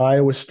Iowa and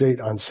Iowa State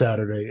on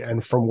Saturday,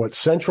 and from what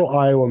Central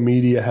Iowa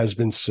media has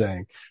been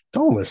saying,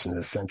 don't listen to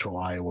the Central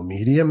Iowa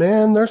media,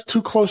 man. They're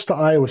too close to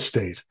Iowa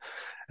State.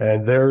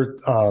 And they're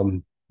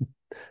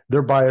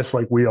they're biased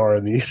like we are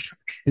on the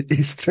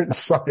eastern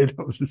side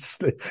of the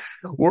state.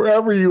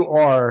 Wherever you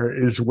are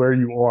is where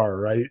you are,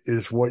 right?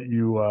 Is what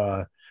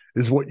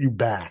you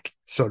back,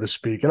 so to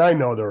speak. And I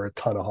know there are a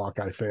ton of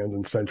Hawkeye fans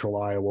in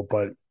Central Iowa,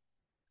 but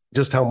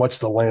just how much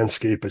the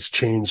landscape has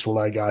changed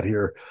when I got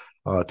here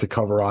to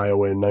cover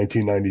Iowa in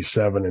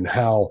 1997, and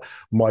how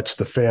much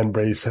the fan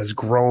base has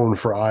grown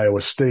for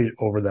Iowa State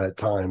over that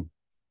time.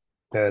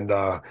 And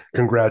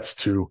congrats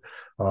to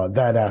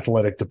that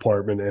athletic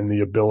department and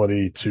the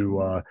ability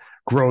to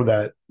grow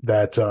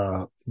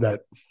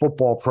that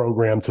football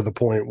program to the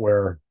point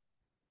where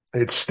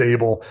it's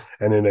stable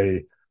and in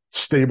a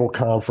stable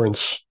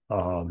conference,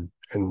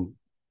 and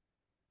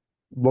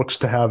looks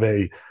to have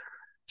a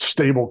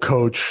stable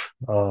coach.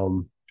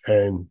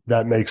 And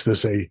that makes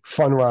this a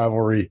fun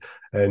rivalry,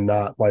 and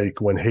not like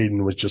when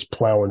Hayden was just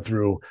plowing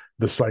through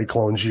the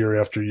Cyclones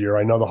year after year.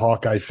 I know the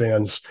Hawkeye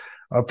fans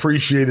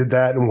appreciated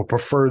that and will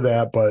prefer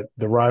that, but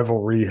the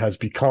rivalry has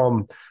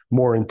become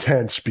more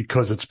intense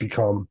because it's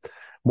become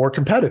more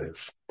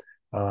competitive.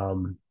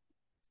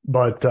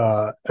 But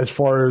as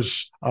far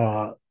as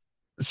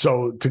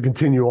so to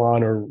continue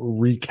on or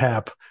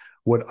recap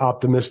what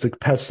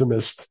Optimistic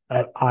Pessimist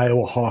at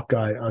Iowa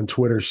Hawkeye on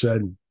Twitter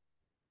said,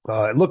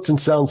 it looks and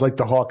sounds like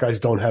the Hawkeyes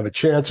don't have a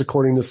chance,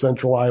 according to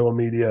Central Iowa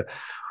media.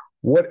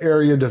 What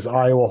area does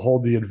Iowa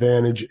hold the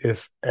advantage,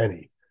 if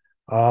any?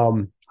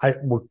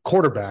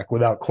 Quarterback,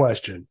 without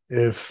question.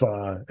 If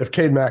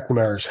Cade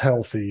McNamara is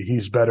healthy,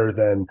 he's better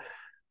than,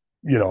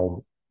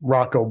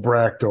 Rocco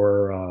Brecht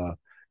or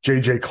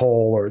JJ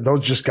Cole, or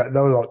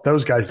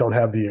those guys don't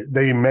have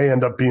they may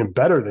end up being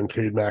better than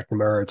Cade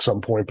McNamara at some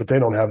point, but they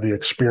don't have the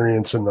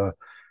experience and the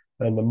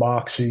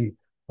moxie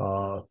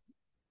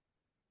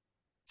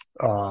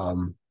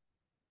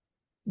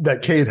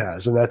that Cade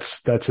has, and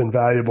that's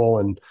invaluable.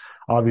 And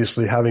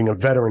obviously having a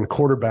veteran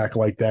quarterback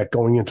like that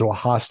going into a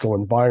hostile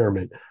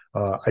environment,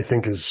 I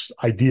think is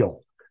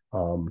ideal.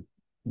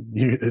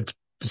 It's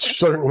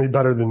certainly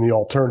better than the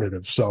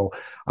alternative. So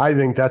I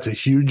think that's a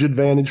huge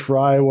advantage for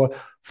Iowa.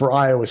 For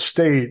Iowa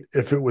State,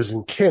 if it was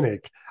in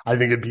Kinnick, I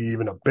think it'd be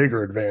even a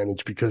bigger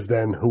advantage, because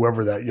then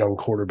whoever that young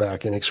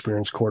quarterback,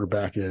 inexperienced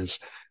quarterback is,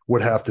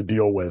 would have to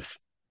deal with,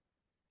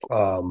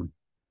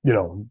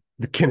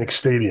 the Kinnick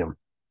Stadium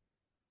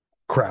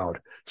crowd.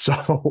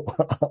 So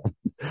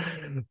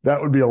that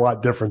would be a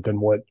lot different than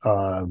what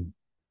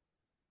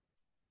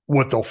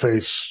they'll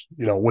face,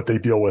 what they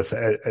deal with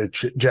at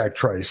Jack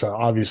Trice.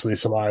 Obviously,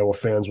 some Iowa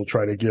fans will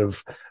try to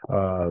give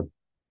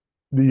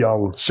the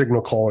young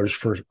signal callers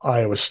for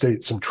Iowa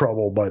State some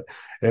trouble, but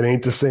it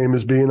ain't the same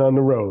as being on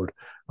the road.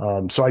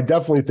 So I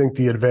definitely think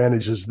the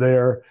advantage is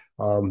there.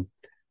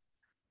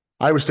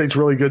 Iowa State's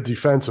really good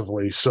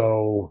defensively,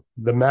 so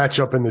the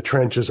matchup in the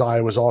trenches,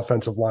 Iowa's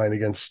offensive line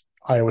against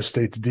Iowa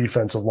State's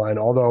defensive line,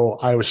 although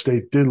Iowa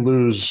State did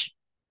lose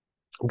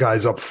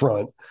guys up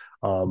front,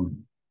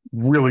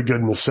 really good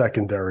in the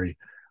secondary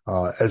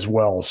as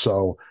well.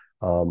 So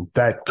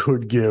that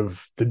could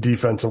give the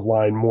defensive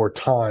line more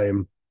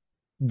time.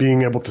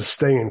 Being able to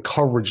stay in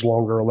coverage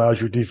longer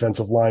allows your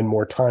defensive line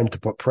more time to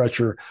put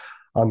pressure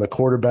on the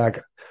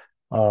quarterback.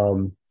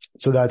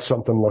 So that's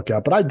something to look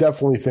at. But I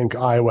definitely think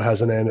Iowa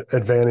has an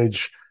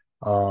advantage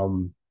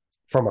from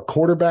a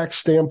quarterback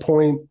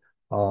standpoint,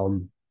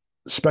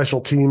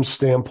 special teams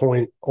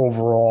standpoint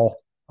overall.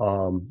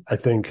 I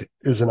think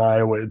is an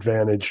Iowa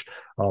advantage.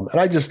 And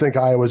I just think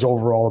Iowa's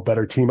overall a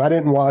better team. I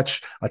didn't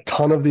watch a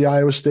ton of the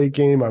Iowa State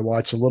game. I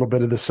watched a little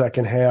bit of the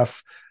second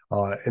half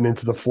and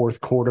into the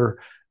fourth quarter.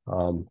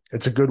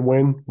 It's a good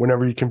win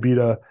whenever you can beat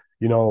a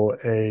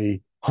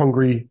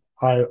hungry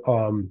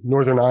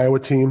Northern Iowa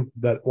team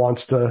that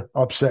wants to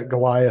upset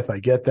Goliath. I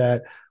get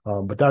that.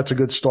 But that's a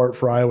good start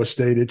for Iowa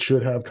State. It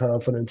should have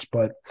confidence,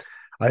 but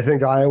I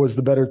think Iowa's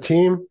the better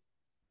team.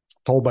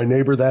 Told my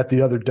neighbor that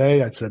the other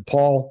day. I said,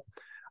 Paul,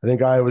 I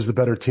think Iowa's the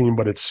better team,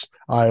 but it's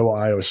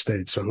Iowa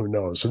State. So who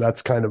knows? So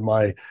that's kind of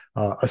my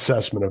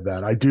assessment of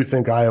that. I do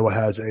think Iowa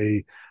has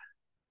a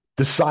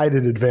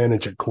decided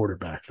advantage at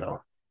quarterback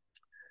though.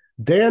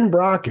 Dan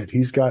Brockett,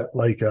 he's got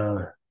like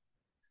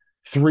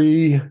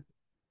three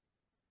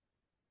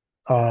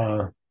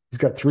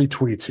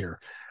tweets here.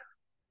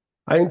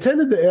 I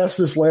intended to ask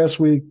this last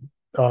week.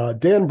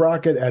 Dan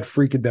Brockett at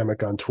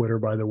Freakademic on Twitter,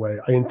 by the way.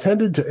 I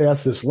intended to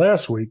ask this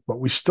last week, but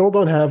we still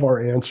don't have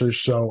our answers.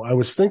 So I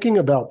was thinking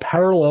about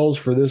parallels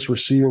for this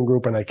receiving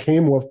group, and I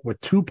came up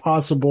with two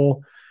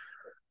possible,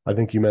 I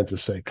think you meant to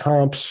say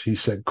comps. He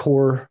said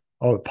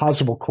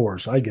possible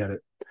cores. I get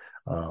it.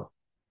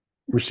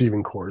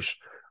 Receiving cores.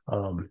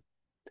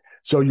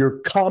 So you're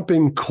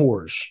comping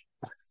cores.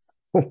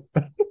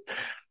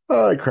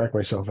 I cracked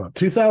myself up.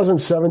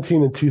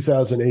 2017 and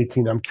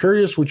 2018. I'm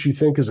curious what you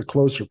think is a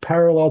closer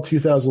parallel.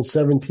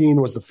 2017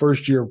 was the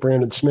first year of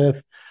Brandon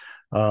Smith,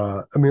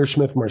 Amir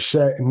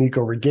Smith-Marset, and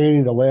Nico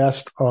Reganey, the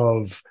last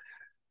of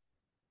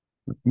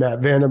Matt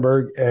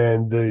Vandenberg,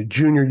 and the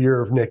junior year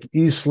of Nick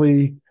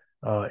Easley.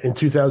 In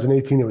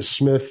 2018, it was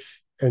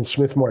Smith and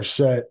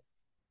Smith-Marset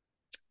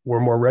were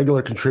more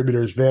regular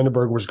contributors.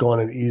 Vandenberg was gone,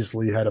 and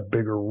Easley had a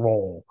bigger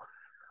role.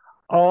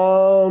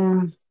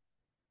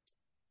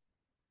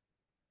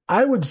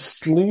 I would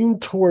lean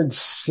towards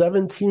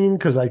 17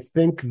 because I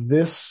think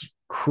this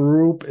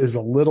group is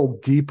a little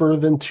deeper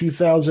than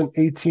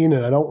 2018,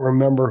 and I don't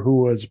remember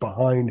who was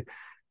behind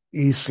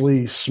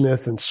Easley,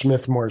 Smith, and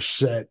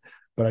Smith-Marset,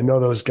 but I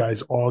know those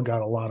guys all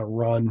got a lot of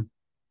run.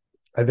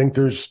 I think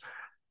there's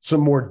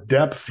some more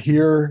depth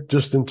here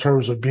just in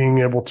terms of being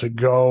able to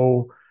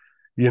go,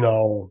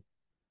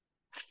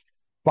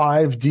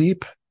 5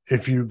 deep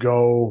if you add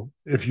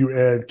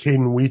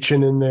Caden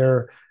Weechin in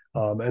there.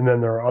 And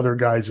then there are other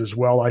guys as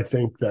well, I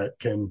think, that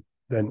can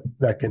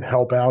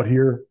help out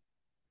here.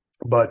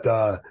 But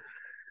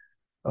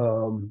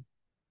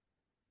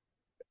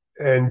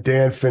and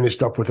Dan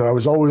finished up with it. I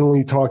was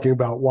only talking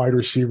about wide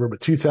receiver,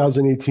 but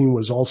 2018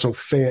 was also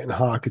Fant and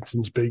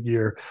Hawkinson's big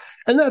year.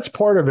 And that's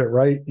part of it,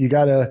 right? You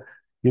gotta,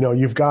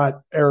 you've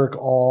got Eric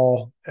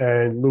All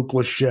and Luke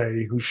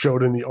Lachey, who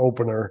showed in the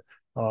opener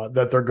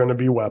that they're going to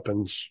be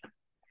weapons.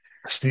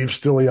 Steve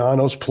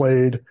Stylianos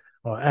played.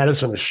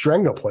 Addison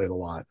Estrenga played a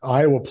lot.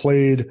 Iowa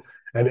played,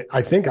 and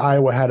I think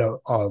Iowa had a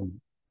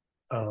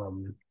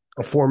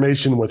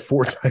formation with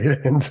 4 tight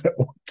ends at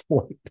one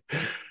point.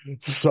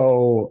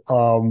 So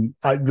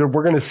we're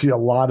going to see a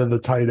lot of the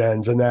tight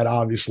ends, and that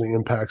obviously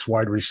impacts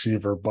wide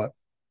receiver. But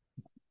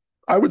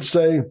I would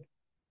say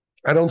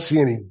I don't see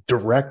any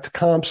direct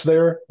comps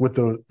there with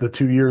the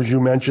 2 years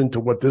you mentioned to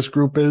what this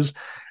group is,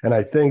 and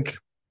I think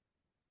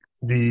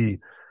the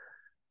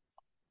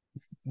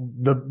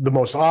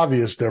most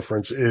obvious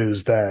difference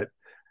is that,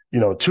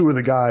 2 of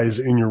the guys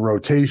in your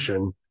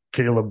rotation,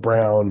 Caleb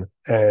Brown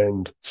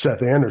and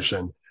Seth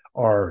Anderson,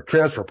 are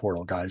transfer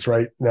portal guys,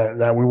 right?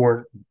 Now we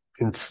weren't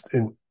in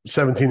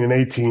 17 and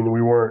 18.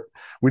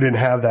 We didn't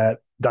have that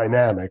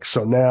dynamic.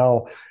 So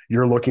now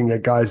you're looking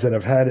at guys that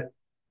have had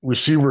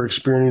receiver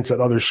experience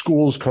at other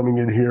schools coming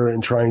in here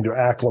and trying to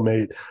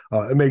acclimate.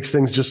 It makes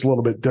things just a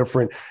little bit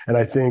different. And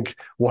I think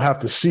we'll have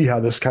to see how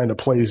this kind of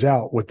plays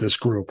out with this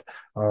group.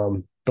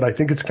 But I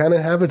think it's kind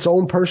of have its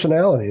own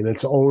personality and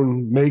its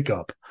own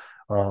makeup.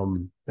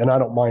 And I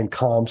don't mind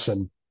comps.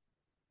 And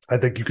I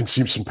think you can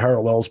see some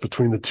parallels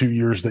between the 2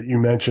 years that you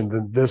mentioned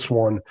and this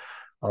one.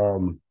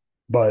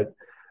 But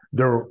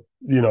there,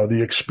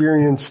 the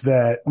experience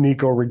that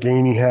Nico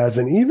Reganey has,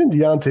 and even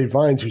Deontay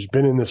Vines, who's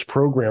been in this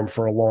program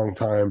for a long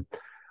time.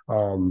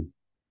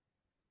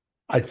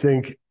 I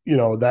think,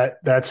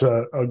 that's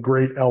a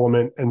great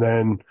element. And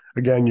then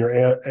again,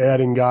 you're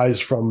adding guys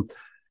from,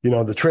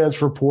 the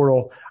transfer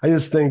portal. I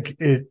just think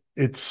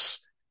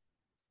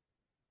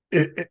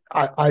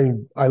I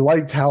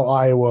liked how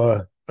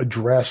Iowa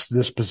address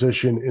this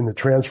position in the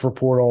transfer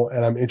portal,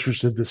 and I'm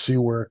interested to see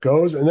where it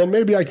goes. And then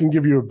maybe I can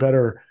give you a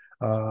better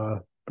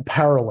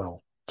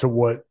parallel to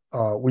what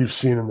we've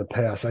seen in the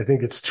past. I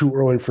think it's too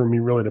early for me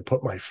really to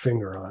put my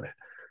finger on it.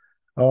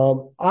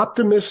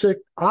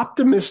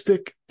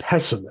 Optimistic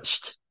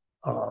pessimist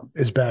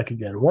is back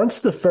again. Once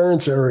the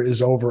Ferentz era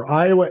is over,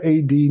 Iowa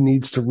AD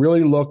needs to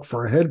really look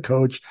for a head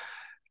coach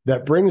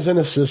that brings in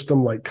a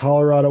system like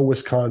Colorado,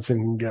 Wisconsin,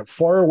 and get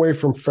far away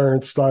from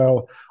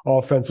Ferentz-style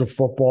offensive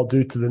football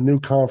due to the new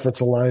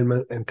conference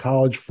alignment and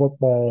college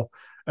football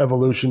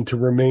evolution to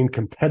remain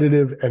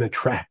competitive and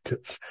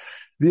attractive.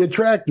 The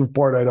attractive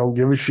part I don't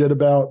give a shit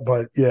about,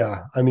 but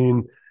yeah,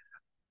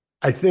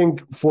 I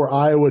think for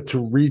Iowa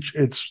to reach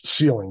its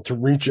ceiling, to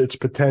reach its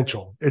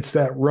potential, it's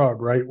that rub,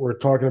 right? We're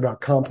talking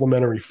about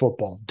complementary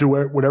football. Do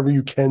whatever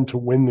you can to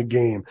win the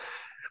game.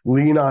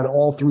 Lean on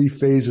all 3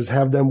 phases,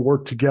 have them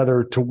work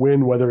together to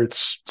win, whether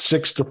it's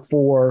 6-4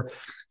 or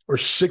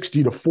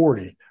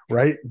 60-40,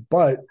 right?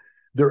 But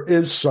there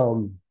is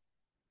some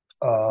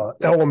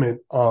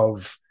element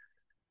of,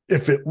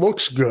 if it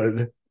looks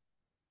good,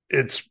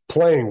 it's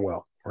playing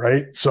well,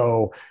 right?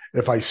 So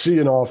if I see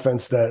an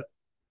offense that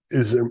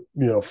is,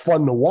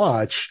 fun to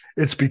watch,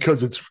 it's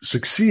because it's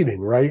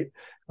succeeding, right?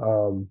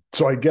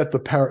 So I get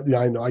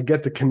I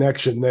get the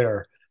connection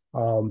there.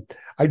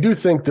 I do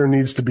think there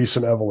needs to be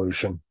some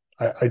evolution.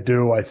 I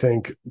do. I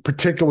think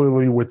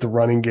particularly with the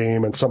running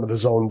game and some of the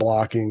zone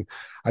blocking,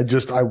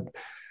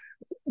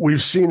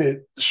 we've seen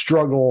it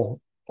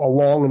struggle a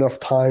long enough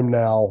time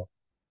now,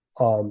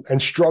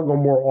 and struggle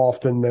more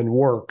often than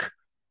work,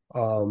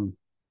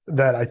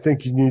 that I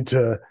think you need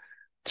to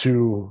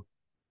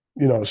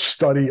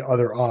study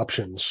other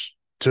options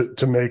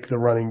to make the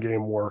running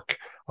game work.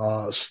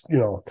 I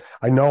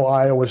know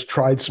Iowa's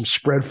tried some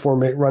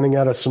running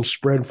out of some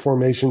spread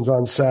formations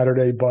on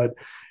Saturday, but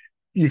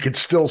you could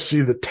still see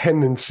the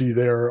tendency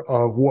there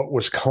of what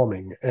was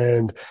coming.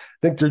 And I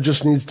think there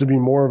just needs to be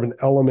more of an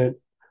element,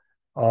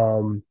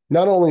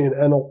 not only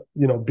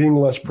in being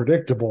less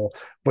predictable,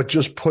 but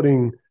just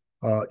putting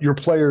your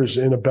players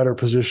in a better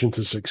position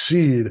to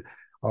succeed.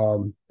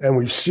 And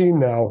we've seen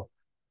now,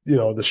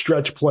 the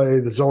stretch play,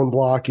 the zone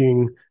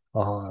blocking,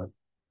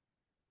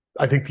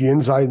 I think the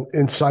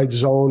inside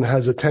zone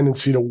has a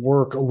tendency to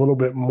work a little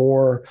bit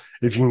more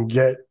if you can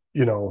get,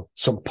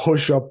 some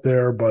push up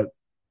there, but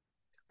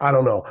I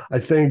don't know. I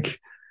think,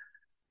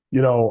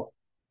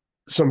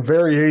 some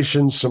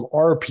variations, some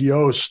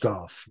RPO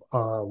stuff,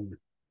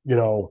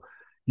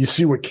 You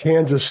see what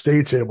Kansas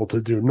State's able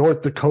to do,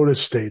 North Dakota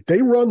State.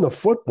 They run the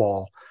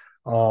football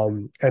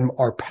and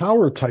are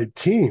power type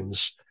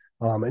teams.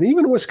 And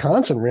even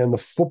Wisconsin ran the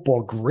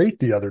football great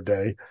the other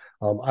day.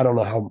 I don't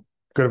know how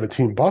good of a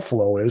team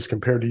Buffalo is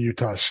compared to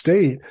Utah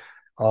State.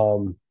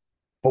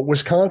 But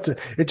Wisconsin,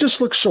 it just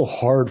looks so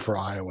hard for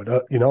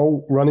Iowa,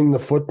 running the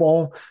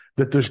football,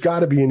 that there's got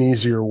to be an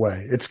easier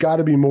way. It's got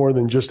to be more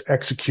than just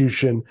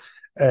execution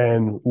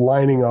and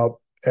lining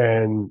up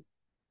and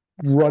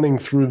running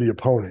through the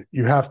opponent.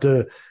 You have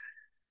to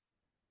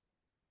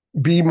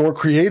be more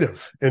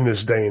creative in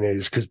this day and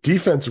age because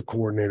defensive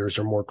coordinators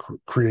are more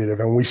creative,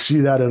 and we see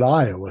that at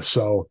Iowa.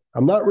 So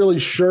I'm not really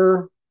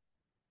sure.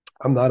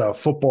 I'm not a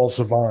football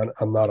savant.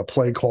 I'm not a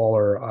play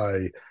caller.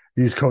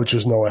 These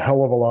coaches know a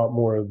hell of a lot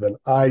more than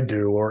I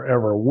do or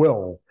ever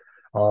will.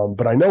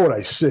 But I know what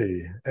I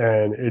see,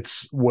 and it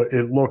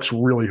looks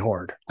really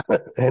hard,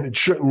 and it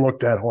shouldn't look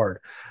that hard.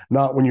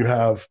 Not when you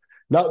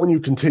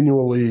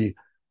continually,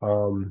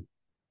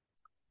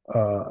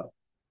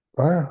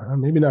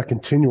 maybe not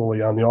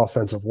continually on the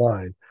offensive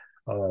line.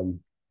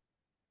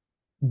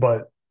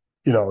 But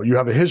you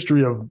have a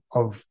history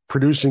of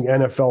producing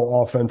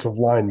NFL offensive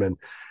linemen.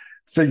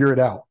 Figure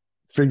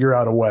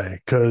out a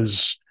way.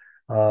 'Cause,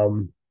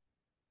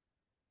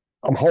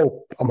 I'm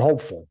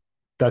hopeful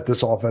that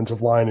this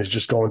offensive line is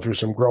just going through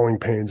some growing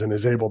pains and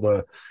is able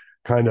to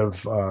kind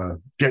of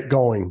get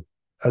going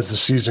as the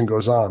season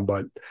goes on.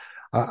 But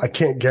I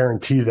can't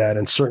guarantee that,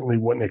 and certainly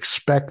wouldn't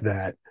expect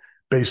that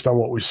based on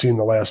what we've seen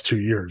the last 2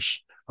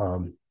 years.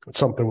 It's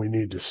something we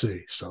need to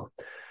see. So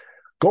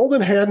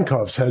Golden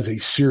Handcuffs has a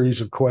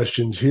series of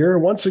questions here.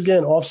 Once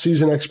again,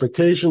 offseason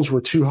expectations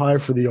were too high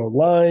for the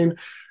O-line.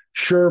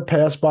 Sure,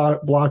 pass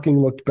blocking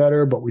looked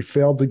better, but we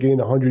failed to gain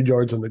 100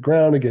 yards on the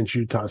ground against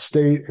Utah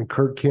State, and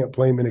Kirk can't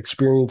blame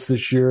inexperience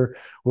this year.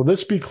 Will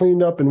this be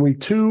cleaned up in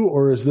week 2,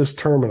 or is this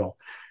terminal?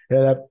 And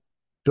that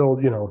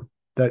build,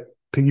 that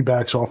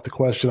piggybacks off the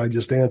question I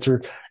just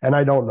answered, and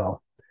I don't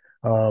know.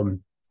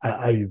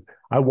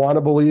 I want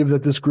to believe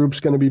that this group's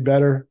going to be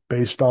better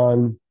based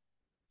on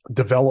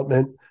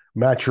development,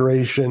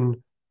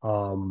 maturation,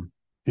 having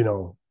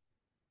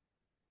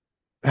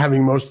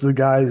most of the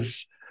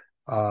guys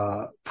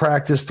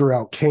practice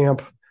throughout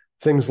camp,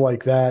 things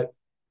like that.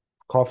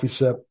 Coffee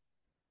sip.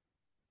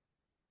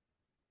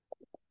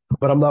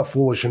 But I'm not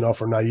foolish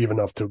enough or naive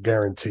enough to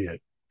guarantee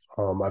it.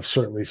 I've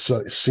certainly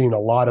seen a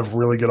lot of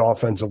really good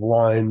offensive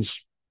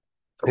lines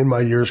in my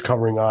years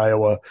covering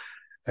Iowa,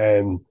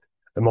 and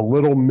I'm a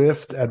little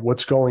miffed at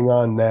what's going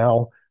on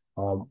now,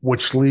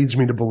 which leads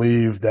me to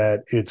believe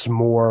that it's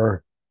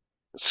more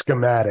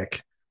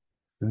schematic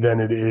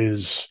than it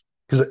is,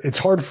 because it's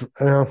hard for,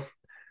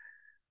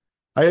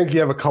 I think you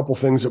have a couple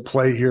things at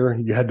play here.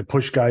 You had to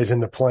push guys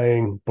into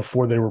playing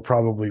before they were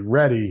probably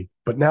ready,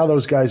 but now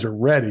those guys are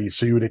ready,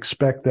 so you would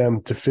expect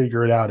them to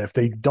figure it out. If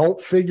they don't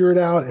figure it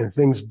out and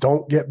things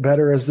don't get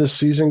better as this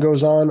season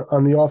goes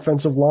on the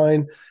offensive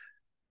line,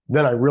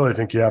 then I really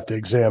think you have to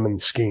examine the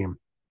scheme.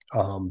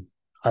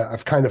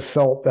 I've kind of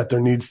felt that there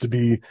needs to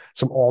be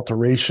some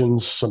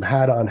alterations, some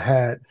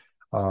hat-on-hat,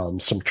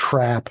 some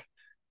trap,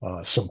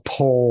 some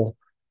pull,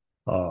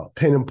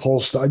 pin and pull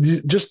stuff.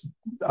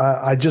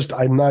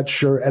 I'm not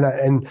sure.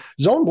 And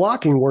zone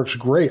blocking works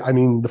great. I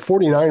mean, the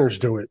 49ers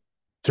do it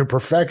to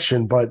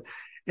perfection, but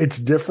it's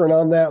different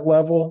on that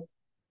level.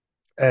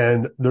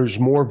 And there's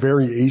more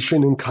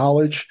variation in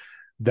college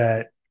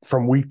that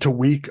from week to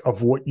week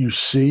of what you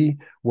see.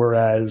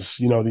 Whereas,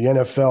 the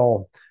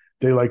NFL,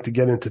 they like to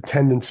get into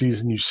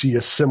tendencies, and you see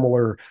a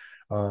similar,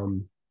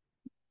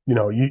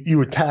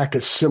 you attack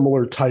a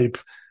similar type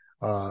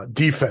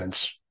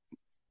defense.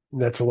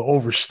 That's a little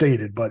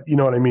overstated, but you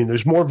know what I mean?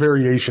 There's more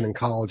variation in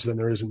college than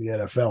there is in the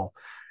NFL.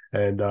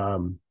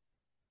 And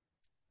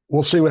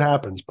we'll see what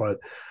happens. But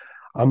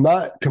I'm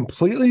not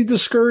completely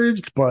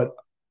discouraged, but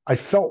I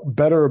felt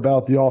better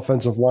about the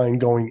offensive line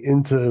going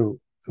into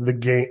the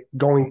game,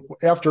 going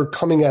after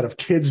coming out of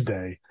Kids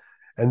Day.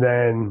 And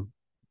then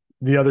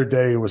the other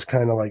day it was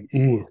kind of like,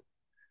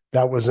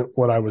 that wasn't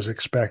what I was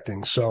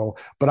expecting. So,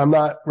 but I'm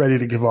not ready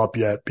to give up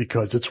yet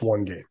because it's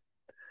one game.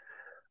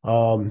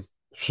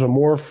 Some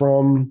more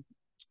from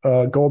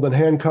Golden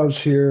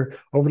Handcuffs here.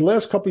 Over the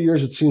last couple of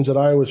years, it seems that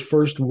Iowa's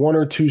first 1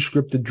 or 2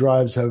 scripted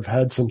drives have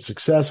had some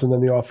success, and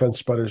then the offense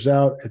sputters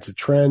out. It's a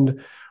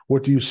trend.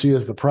 What do you see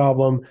as the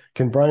problem?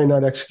 Can Brian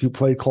not execute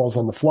play calls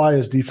on the fly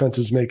as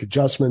defenses make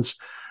adjustments?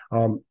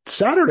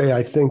 Saturday,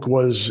 I think,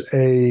 was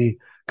a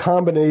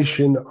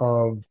combination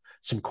of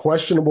some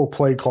questionable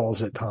play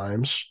calls at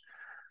times,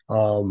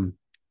 and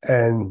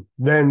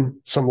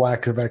then some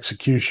lack of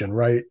execution,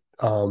 right?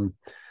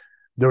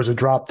 There was a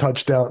drop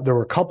touchdown. There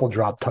were a couple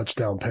drop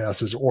touchdown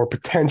passes or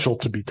potential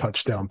to be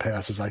touchdown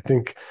passes. I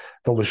think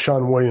the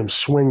LaShawn Williams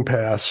swing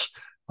pass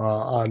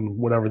on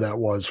whatever that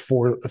was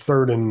for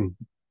third and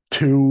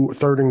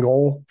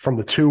goal from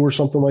the 2 or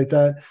something like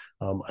that.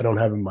 I don't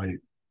have in my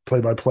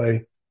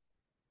play-by-play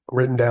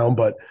written down,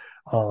 but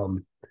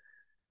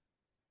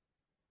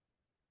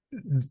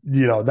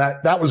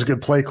that was a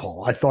good play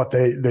call. I thought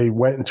they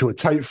went into a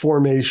tight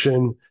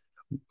formation,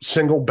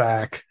 single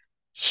back,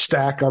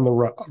 stack on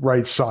the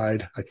right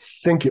side. I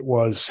think it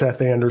was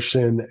Seth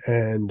Anderson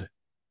and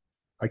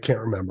I can't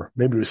remember.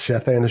 Maybe it was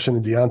Seth Anderson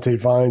and Deontay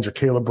Vines or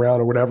Caleb Brown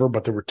or whatever,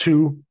 but there were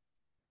two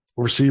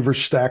receivers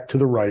stacked to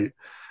the right.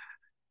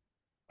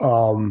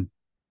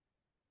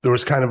 There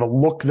was kind of a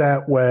look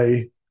that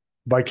way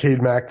by Cade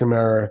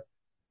McNamara.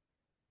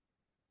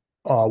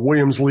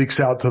 Williams leaks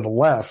out to the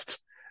left,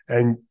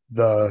 and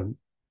the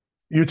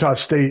Utah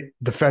State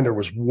defender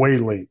was way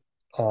late.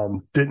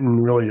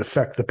 Didn't really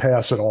affect the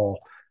pass at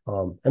all.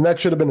 And that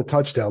should have been a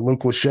touchdown.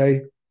 Luke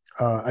Lachey,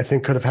 I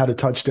think, could have had a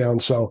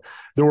touchdown. So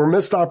there were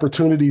missed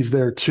opportunities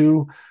there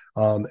too.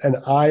 And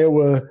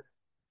Iowa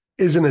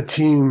isn't a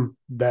team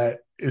that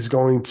is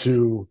going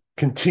to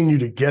continue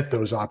to get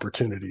those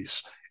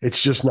opportunities.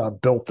 It's just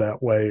not built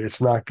that way. It's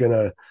not going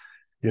to,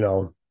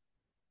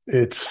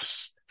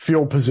 it's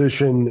field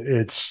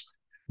position.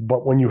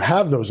 But when you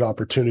have those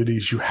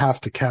opportunities, you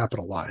have to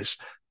capitalize.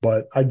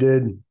 But I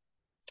did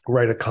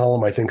write a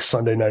column, I think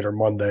Sunday night or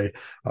Monday,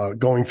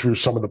 going through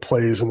some of the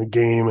plays in the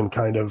game and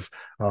kind of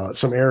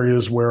some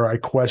areas where I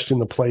question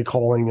the play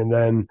calling and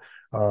then,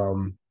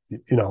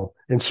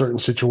 in certain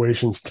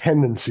situations,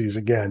 tendencies,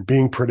 again,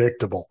 being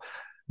predictable.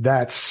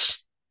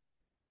 That's,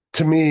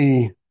 to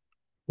me,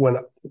 when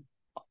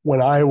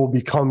Iowa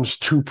becomes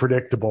too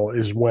predictable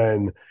is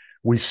when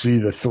we see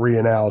the 3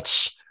 and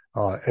outs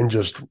and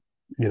just,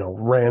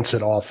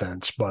 rancid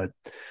offense. But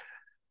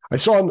I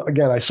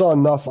saw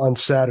enough on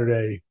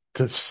Saturday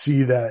to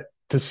see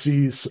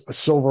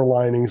silver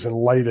linings and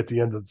light at the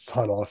end of the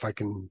tunnel, if I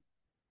can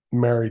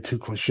marry two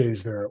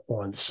cliches there at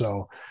once.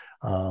 So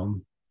I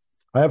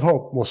have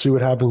hope. We'll see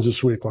what happens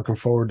this week. Looking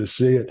forward to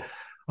see it.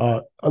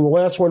 On the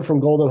last one from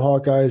Golden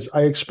Hawkeyes,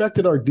 I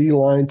expected our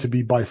D-line to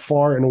be by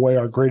far and away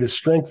our greatest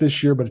strength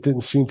this year, but it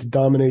didn't seem to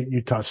dominate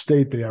Utah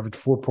State. They averaged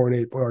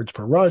 4.8 yards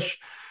per rush,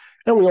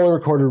 and we only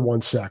recorded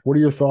 1 sack. What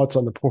are your thoughts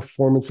on the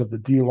performance of the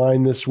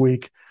D-line this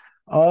week?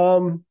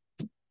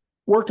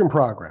 Work in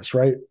progress,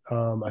 right?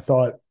 I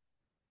thought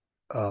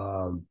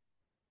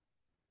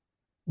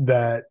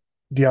that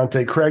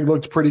Deontay Craig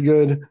looked pretty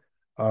good,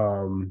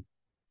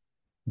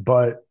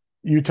 but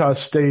Utah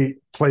State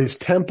plays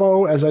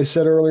tempo, as I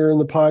said earlier in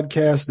the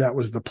podcast. That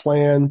was the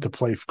plan, to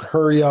play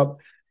hurry up,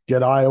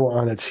 get Iowa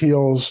on its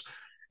heels.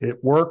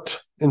 It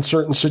worked in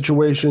certain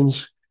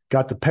situations,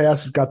 got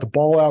the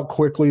ball out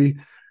quickly,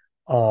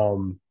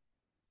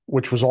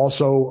 which was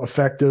also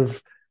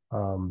effective.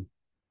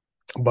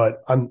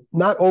 But I'm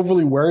not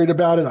overly worried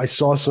about it. I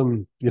saw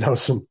some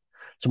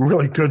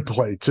really good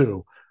play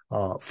too,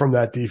 from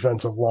that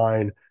defensive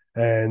line.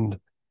 And,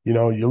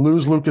 you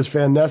lose Lucas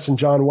Van Ness and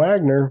John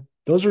Wagner.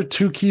 Those are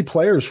 2 key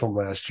players from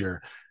last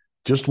year,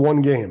 just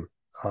 1 game,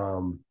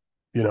 and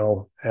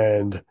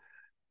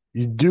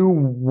you do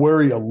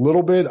worry a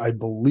little bit. I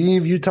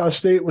believe Utah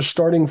State was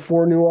starting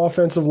 4 new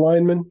offensive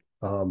linemen,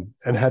 and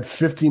had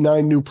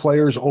 59 new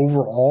players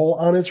overall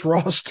on its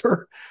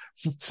roster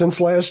since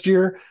last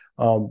year.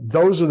 If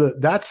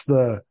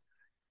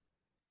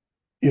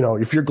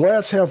your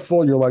glass half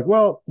full, you're like,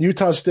 well,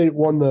 Utah State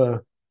won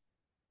the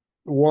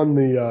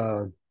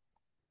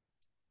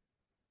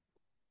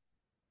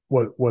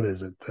what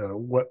is it?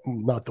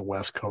 Not the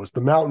West Coast,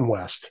 the Mountain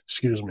West,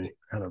 excuse me.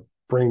 I had a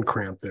brain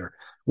cramp there.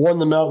 Won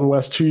the Mountain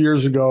West 2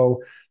 years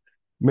ago,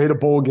 made a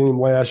bowl game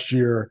last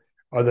year.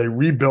 Are they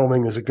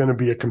rebuilding? Is it going to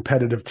be a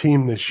competitive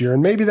team this year?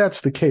 And maybe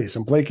that's the case.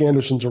 And Blake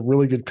Anderson's a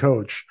really good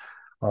coach,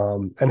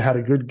 and had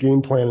a good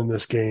game plan in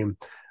this game.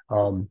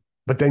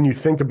 But then you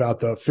think about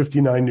the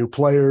 59 new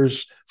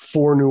players,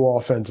 4 new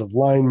offensive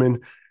linemen,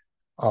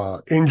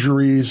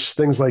 injuries,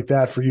 things like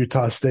that for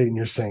Utah State. And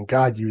you're saying,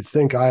 God, you'd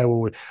think Iowa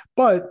would.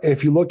 But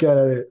if you look at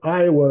it,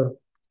 Iowa,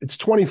 it's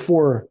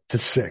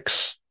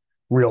 24-6,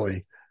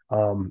 really,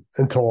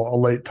 until a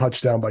late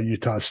touchdown by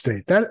Utah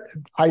State.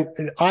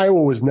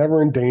 Iowa was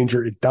never in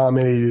danger. It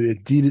dominated.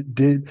 It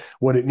did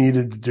what it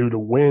needed to do to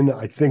win.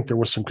 I think there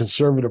was some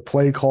conservative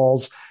play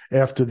calls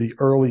after the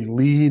early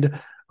lead.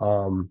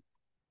 And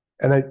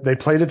they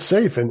played it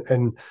safe.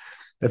 And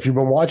if you've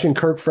been watching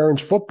Kirk Ferentz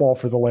football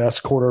for the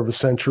last quarter of a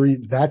century,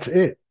 that's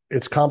it.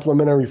 It's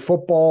complementary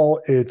football.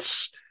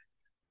 It's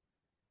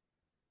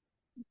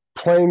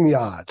playing the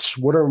odds.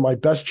 What are my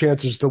best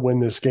chances to win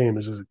this game?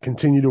 Is it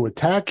continue to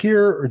attack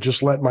here or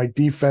just let my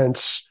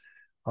defense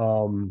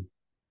bend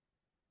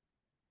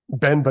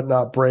but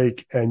not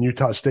break, and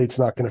Utah State's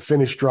not going to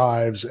finish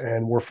drives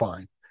and we're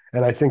fine?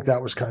 And I think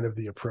that was kind of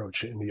the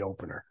approach in the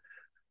opener.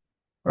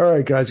 All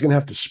right, guys, going to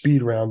have to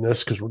speed round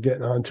this because we're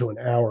getting on to an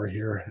hour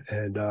here,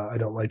 and I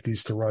don't like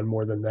these to run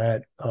more than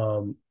that.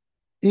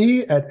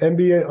 E at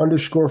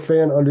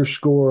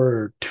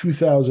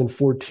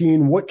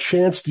NBA_fan_2014. What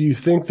chance do you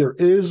think there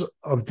is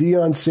of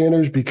Deion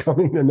Sanders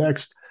becoming the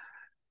next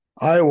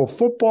Iowa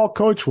football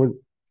coach when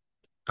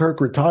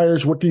Kirk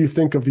retires? What do you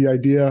think of the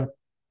idea,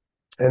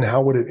 and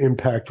how would it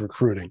impact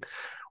recruiting?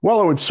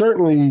 Well, it would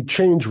certainly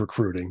change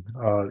recruiting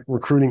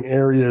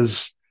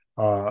areas,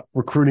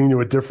 recruiting to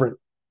a different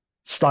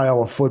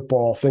style of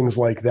football, things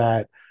like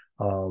that.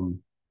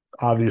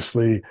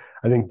 Obviously,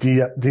 I think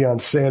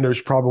Deion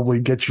Sanders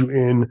probably gets you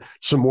in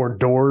some more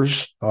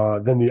doors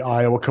than the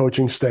Iowa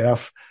coaching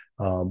staff.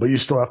 But you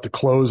still have to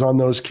close on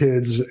those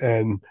kids,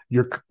 and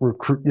you're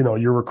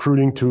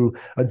recruiting to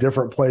a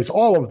different place,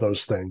 all of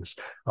those things.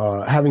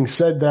 Having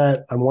said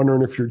that, I'm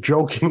wondering if you're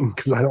joking,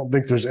 because I don't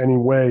think there's any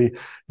way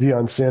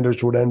Deion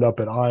Sanders would end up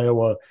at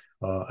Iowa.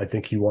 I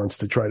think he wants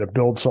to try to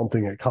build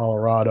something at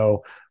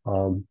Colorado.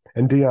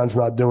 And Deion's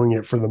not doing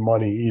it for the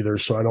money either,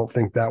 so I don't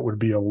think that would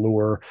be a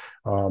lure.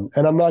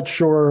 And I'm not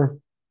sure,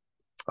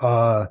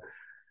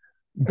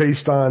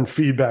 based on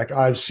feedback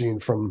I've seen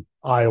from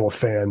Iowa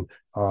fan,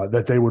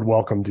 that they would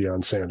welcome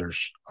Deion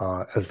Sanders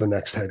as the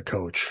next head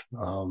coach.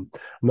 I'm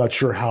not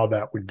sure how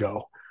that would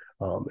go.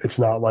 It's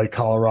not like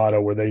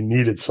Colorado where they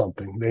needed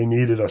something. They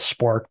needed a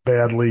spark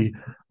badly.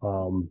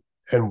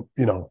 And,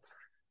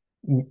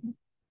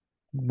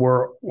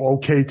 we're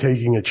okay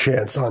taking a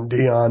chance on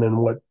Deion and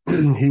what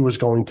he was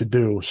going to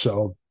do.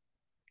 So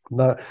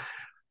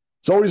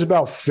it's always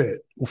about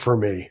fit for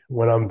me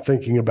when I'm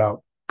thinking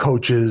about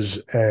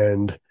coaches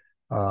and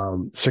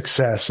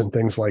success and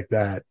things like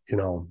that.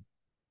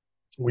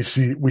 We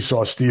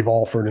saw Steve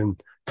Alford and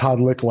Todd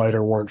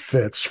Licklider weren't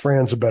fits.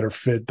 Fran's a better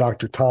fit.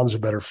 Dr. Tom's a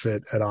better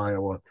fit at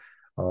Iowa.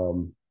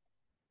 A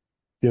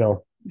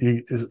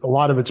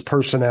lot of it's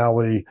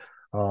personality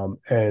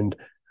and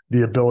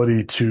the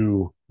ability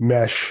to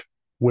mesh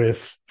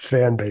with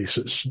fan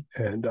bases.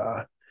 And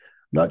I'm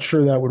not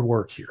sure that would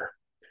work here.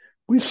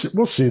 We'll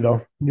see,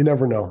 though. You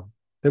never know.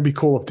 It'd be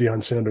cool if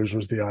Deion Sanders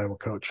was the Iowa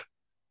coach.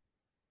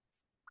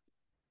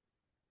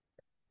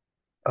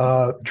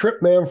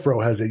 Trip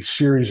Manfro has a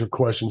series of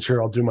questions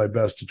here. I'll do my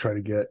best to try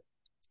to get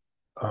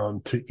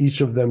to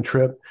each of them.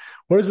 Trip,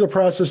 what is the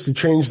process to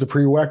change the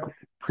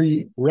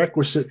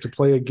prerequisite to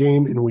play a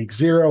game in week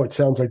 0? It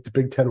sounds like the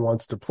Big Ten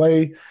wants to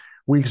play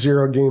week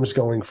 0 games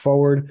going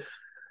forward.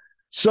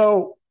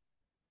 So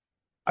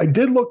I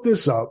did look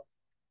this up.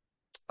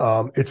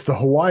 It's the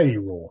Hawaii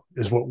rule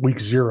is what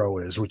week 0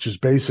 is, which is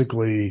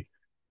basically,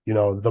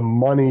 the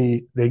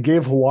money they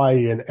gave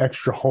Hawaii an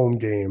extra home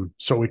game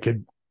so it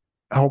could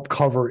help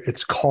cover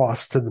its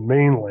costs to the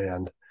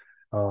mainland.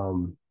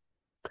 So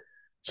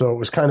it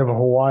was kind of a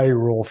Hawaii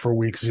rule for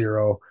week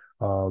 0.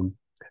 And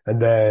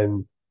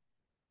then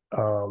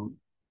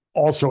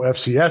also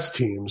FCS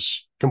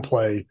teams can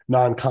play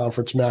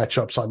non-conference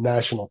matchups on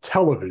national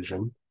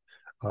television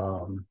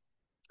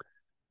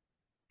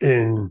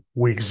in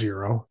week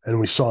 0. And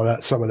we saw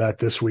some of that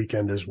this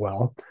weekend as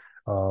well.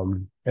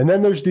 And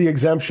then there's the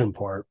exemption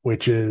part,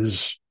 which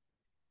is,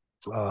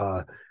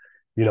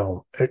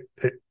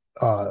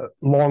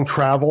 long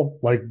travel,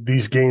 like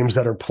these games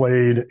that are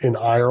played in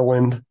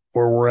Ireland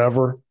or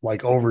wherever,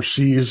 like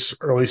overseas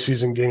early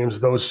season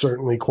games, those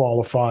certainly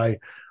qualify.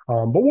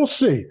 But we'll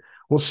see.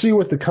 We'll see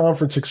with the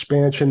conference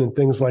expansion and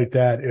things like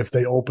that if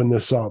they open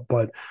this up.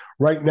 But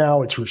right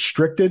now it's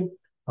restricted.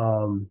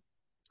 But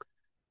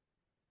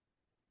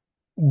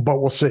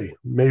we'll see.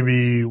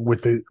 Maybe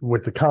with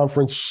the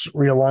conference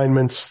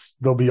realignments,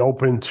 they'll be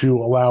open to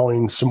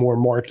allowing some more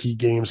marquee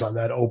games on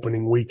that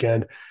opening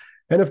weekend.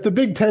 And if the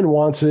Big Ten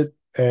wants it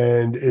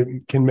and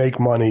it can make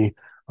money,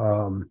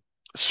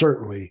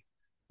 certainly,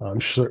 I'm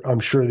sure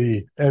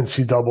the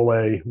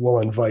NCAA will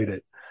invite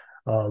it.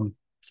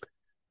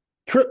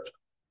 Trip,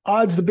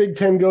 odds the Big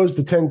Ten goes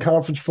to 10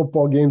 conference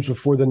football games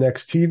before the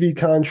next TV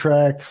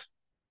contract.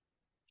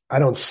 I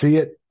don't see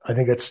it. I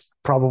think it's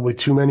probably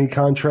too many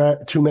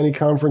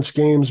conference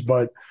games,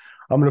 but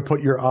I'm going to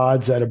put your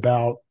odds at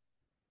about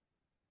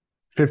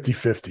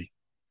 50-50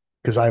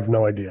 because I have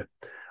no idea.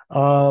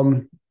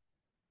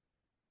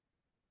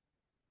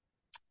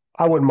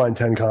 I wouldn't mind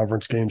 10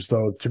 conference games,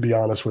 though, to be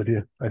honest with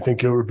you. I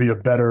think it would be a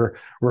better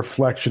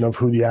reflection of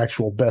who the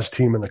actual best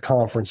team in the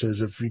conference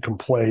is if you can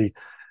play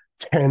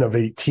 10 of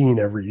 18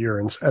 every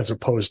year as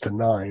opposed to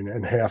 9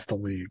 and half the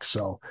league.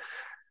 So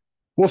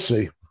we'll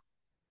see.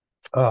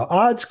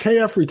 Odds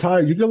KF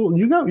retired. You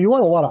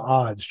want a lot of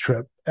odds,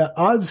 Trip.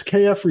 Odds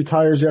KF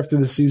retires after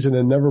the season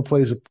and never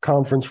plays a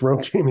conference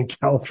road game in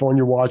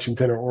California,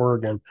 Washington, or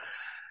Oregon.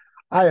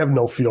 I have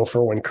no feel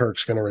for when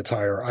Kirk's going to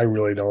retire. I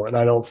really don't. And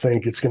I don't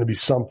think it's going to be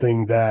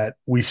something that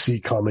we see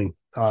coming.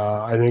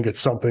 I think it's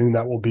something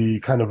that will be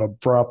kind of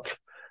abrupt.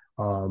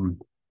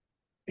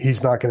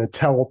 He's not going to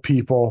tell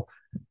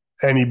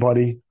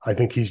anybody. I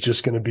think he's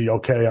just going to be,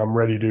 okay, I'm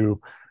ready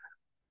to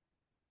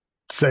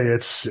say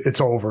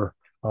it's over.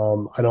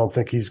 I don't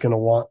think he's going to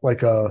want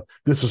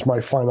this is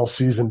my final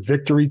season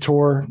victory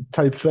tour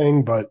type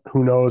thing, but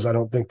who knows? I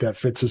don't think that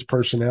fits his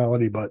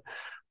personality, but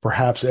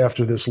perhaps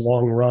after this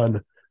long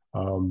run,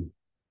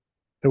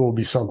 it will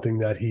be something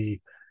that he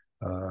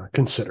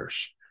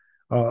considers.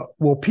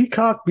 Will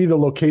Peacock be the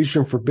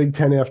location for Big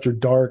Ten After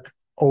Dark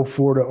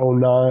 04 to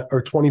 09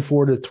 or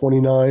 24 to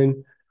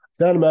 29?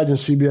 I can't imagine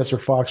CBS or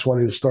Fox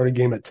wanting to start a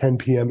game at 10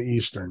 p.m.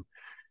 Eastern.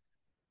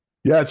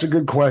 Yeah, it's a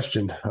good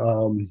question.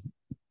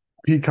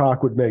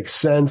 Peacock would make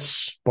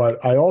sense,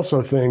 but I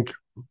also think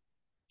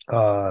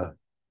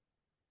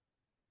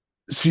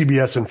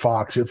CBS and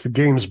Fox, if the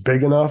game's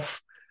big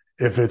enough,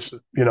 if it's,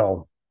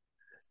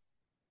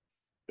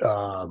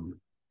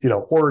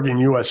 Oregon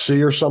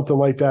USC or something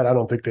like that, I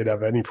don't think they'd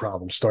have any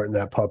problem starting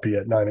that puppy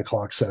at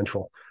 9:00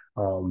 Central.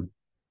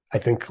 I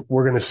think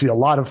we're going to see a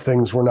lot of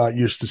things we're not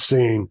used to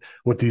seeing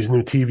with these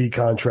new TV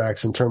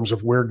contracts in terms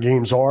of where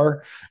games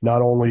are,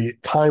 not only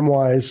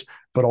time-wise,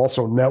 but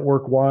also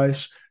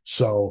network-wise.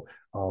 So,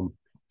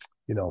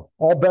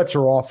 all bets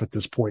are off at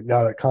this point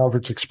now that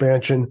conference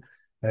expansion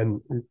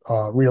and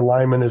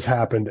realignment has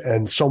happened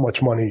and so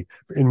much money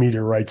in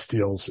media rights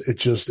deals.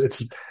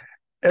 It's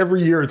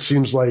every year it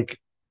seems like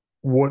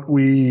what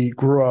we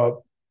grew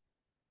up,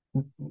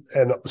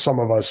 and some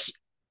of us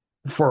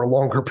for a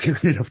longer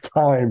period of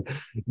time,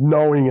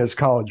 knowing as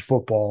college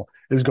football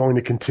is going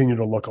to continue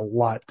to look a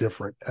lot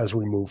different as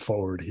we move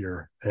forward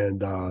here.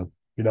 And,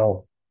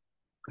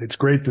 it's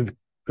great that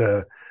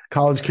the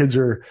college kids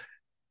are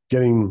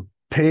getting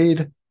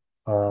paid.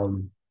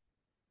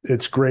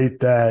 It's great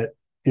that,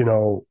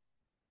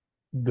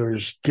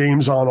 there's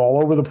games on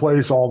all over the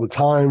place all the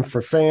time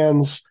for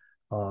fans.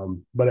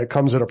 But it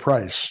comes at a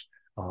price.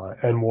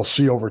 And we'll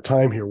see over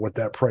time here what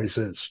that price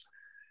is.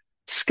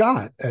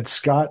 Scott at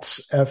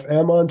Scott's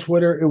FM on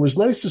Twitter. It was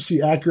nice to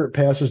see accurate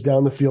passes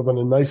down the field and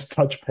a nice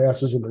touch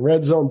passes in the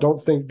red zone.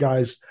 Don't think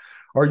guys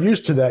are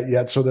used to that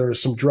yet, so there are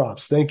some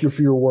drops. Thank you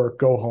for your work.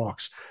 Go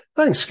Hawks.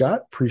 Thanks,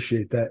 Scott.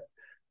 Appreciate that.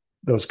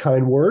 Those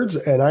kind words.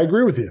 And I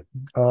agree with you.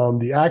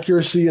 The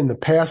accuracy and the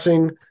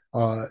passing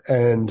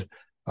and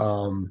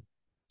the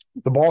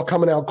ball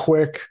coming out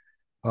quick,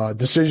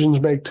 decisions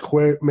made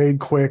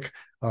quick.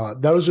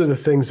 Those are the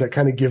things that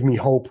kind of give me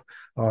hope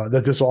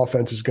that this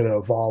offense is going to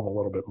evolve a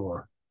little bit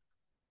more.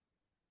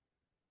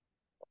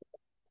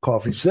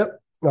 Coffee sip.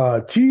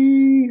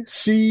 TCJ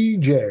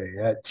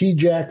at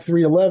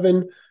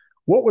TJack311.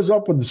 What was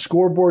up with the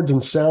scoreboards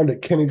and sound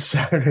at Kinnick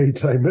Saturday?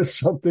 Did I miss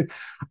something?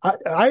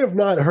 I have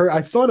not heard.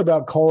 I thought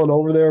about calling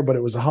over there, but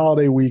it was a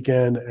holiday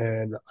weekend,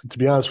 and to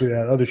be honest with you, I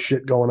had other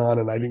shit going on,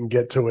 and I didn't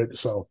get to it.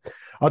 So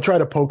I'll try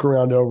to poke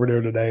around over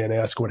there today and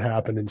ask what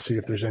happened and see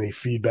if there's any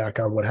feedback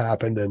on what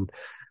happened. And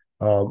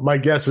my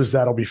guess is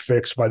that'll be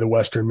fixed by the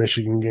Western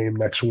Michigan game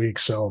next week.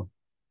 So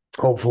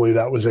hopefully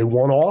that was a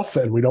one-off,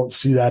 and we don't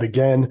see that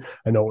again.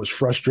 I know it was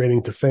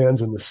frustrating to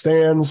fans in the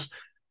stands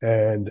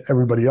and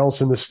everybody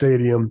else in the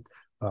stadium.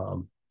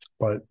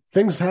 But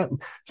things happen,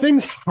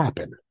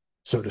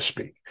 so to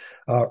speak.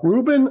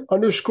 Ruben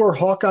 _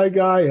 Hawkeye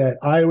guy at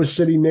Iowa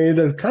City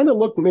native kind of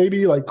looked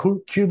maybe like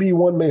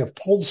QB1 may have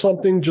pulled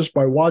something just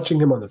by watching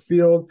him on the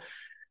field.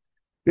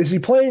 Is he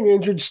playing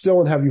injured still?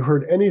 And have you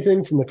heard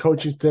anything from the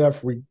coaching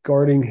staff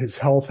regarding his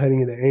health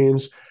heading into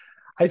Ames?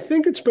 I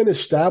think it's been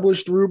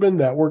established, Ruben,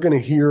 that we're going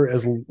to hear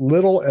as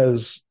little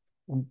as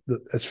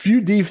few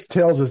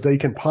details as they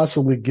can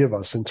possibly give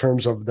us in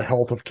terms of the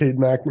health of Cade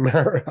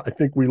McNamara. I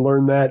think we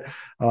learned that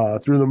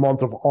through the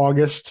month of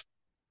August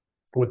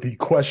with the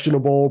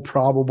questionable,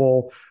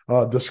 probable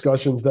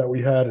discussions that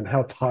we had, and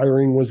how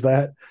tiring was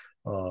that.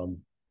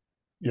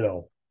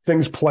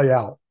 Things play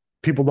out.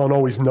 People don't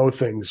always know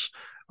things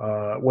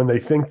when they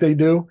think they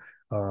do.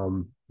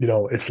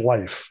 It's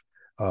life.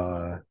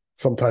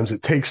 Sometimes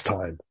it takes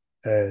time,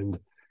 and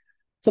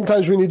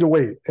sometimes we need to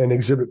wait and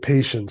exhibit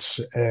patience.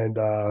 And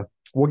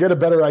we'll get a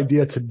better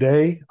idea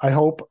today, I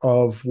hope,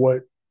 of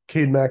what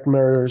Cade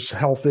McNamara's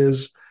health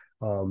is.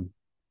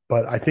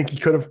 But I think he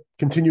could have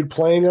continued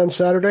playing on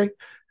Saturday.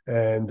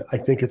 And I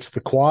think it's the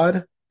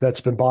quad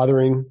that's been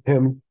bothering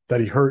him that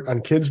he hurt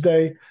on Kids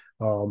Day.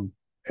 And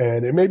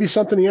it may be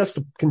something he has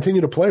to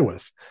continue to play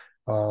with.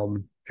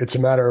 It's a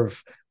matter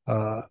of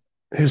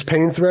his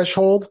pain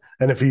threshold.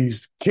 And if he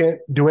can't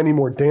do any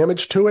more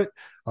damage to it,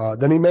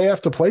 then he may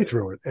have to play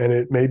through it. And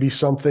it may be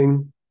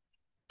something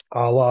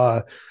a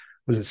la,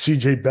 was it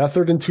CJ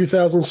Beathard in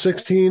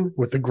 2016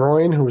 with the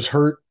groin, who was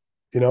hurt,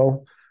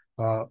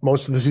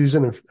 most of the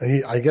season.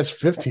 And I guess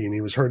 15,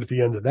 he was hurt at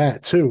the end of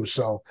that too.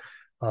 So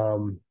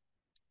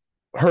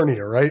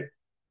hernia, right?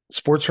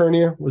 Sports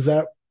hernia, was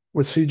that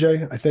with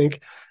CJ, I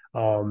think.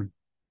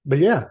 But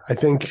yeah, I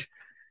think,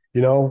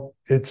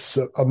 it's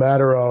a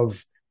matter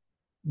of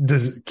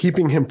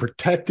keeping him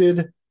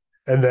protected,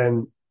 and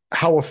then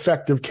how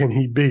effective can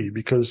he be?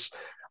 Because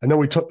I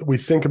know we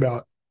think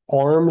about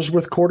arms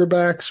with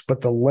quarterbacks,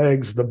 but the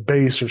legs, the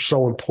base, are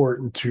so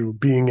important to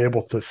being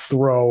able to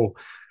throw,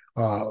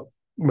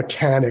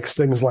 mechanics,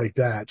 things like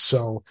that.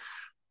 So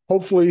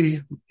hopefully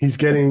he's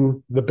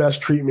getting the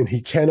best treatment he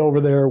can over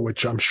there,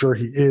 which I'm sure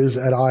he is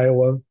at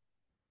Iowa.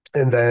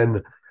 And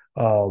then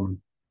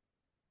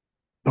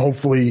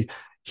hopefully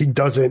he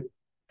doesn't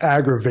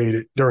aggravate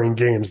it during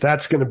games.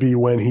 That's going to be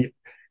when he,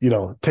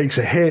 takes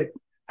a hit,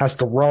 has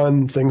to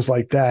run, things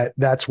like that.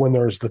 That's when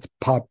there's the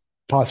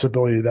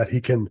possibility that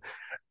he can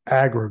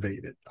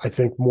aggravate it. I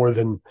think more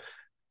than,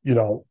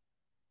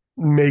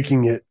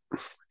 making it,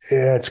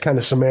 it's kind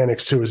of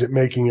semantics too. Is it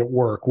making it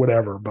work?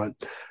 Whatever. But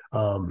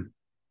we'll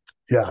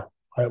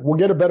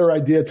get a better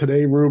idea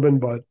today, Ruben,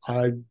 but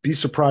I'd be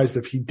surprised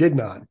if he did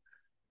not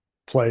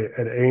play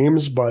at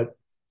Ames, but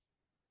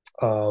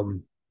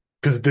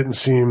because it didn't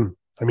seem,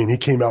 he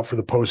came out for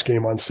the post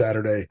game on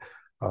Saturday.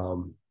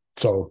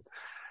 So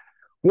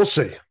we'll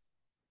see.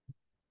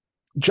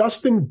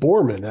 Justin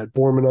Borman at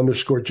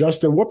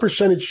Borman_Justin. What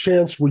percentage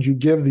chance would you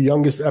give the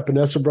youngest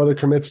Epinesa brother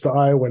commits to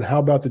Iowa? And how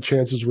about the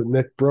chances with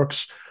Nick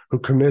Brooks, who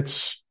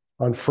commits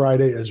on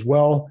Friday as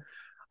well?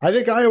 I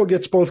think Iowa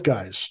gets both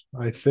guys.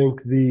 I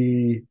think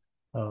the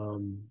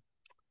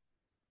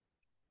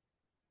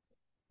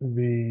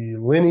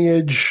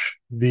lineage,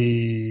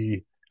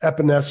 the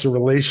Epinesa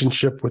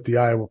relationship with the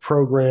Iowa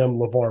program,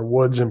 LeVar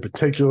Woods in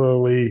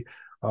particularly,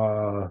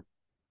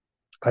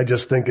 I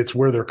just think it's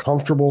where they're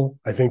comfortable.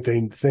 I think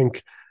they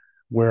think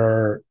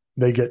where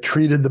they get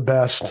treated the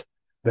best.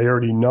 They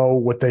already know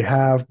what they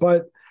have,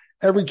 but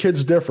every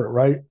kid's different,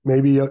 right?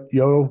 Maybe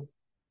Yo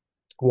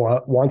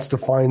wants to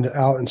find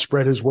out and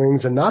spread his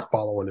wings and not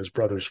follow in his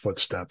brother's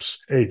footsteps,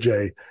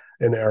 AJ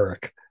and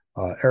Eric.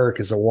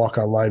 Eric is a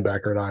walk-on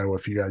linebacker at Iowa,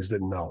 if you guys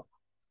didn't know.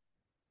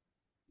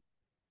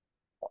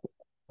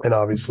 And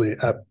obviously,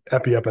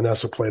 Epi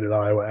Epinesa played at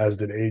Iowa, as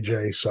did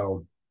AJ,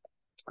 so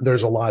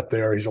there's a lot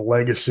there. He's a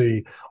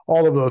legacy,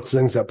 all of those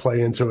things that play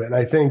into it. And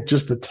I think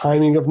just the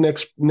timing of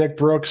Nick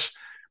Brooks,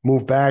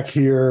 moved back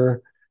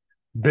here,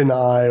 been to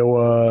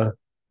Iowa,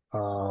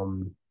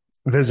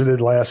 visited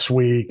last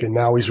week, and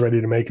now he's ready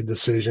to make a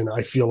decision.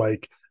 I feel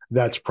like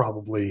that's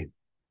probably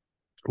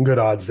good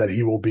odds that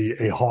he will be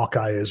a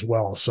Hawkeye as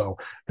well. So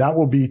that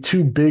will be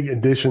two big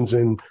additions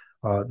in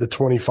the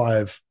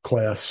 25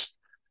 class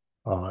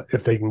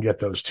if they can get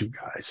those two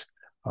guys.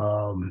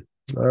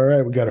 All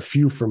right, we got a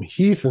few from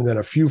Heath and then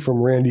a few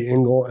from Randy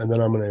Engel, and then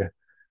I'm going to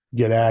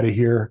get out of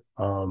here.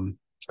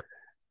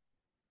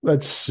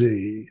 Let's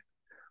see.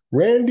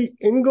 Randy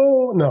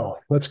Engel? No,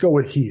 let's go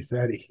with Heath.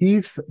 At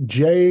Heath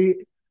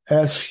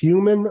J.S.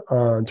 Human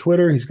on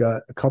Twitter. He's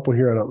got a couple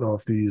here. I don't know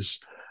if these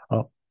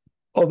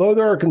although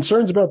there are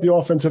concerns about the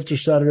offense after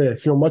Saturday, I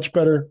feel much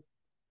better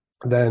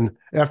than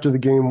after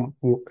game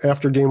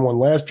one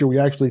last year. We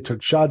actually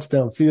took shots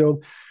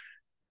downfield.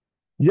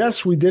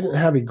 Yes, we didn't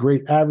have a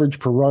great average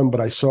per run,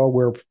 but I saw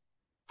where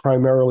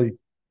primarily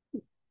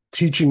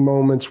teaching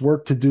moments,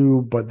 work to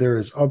do, but there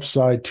is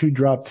upside. 2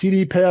 drop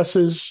TD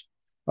passes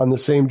on the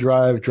same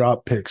drive,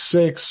 drop pick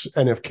 6.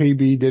 And if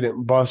KB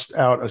didn't bust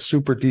out a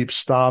super deep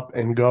stop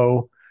and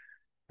go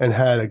and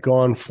had a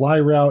gone fly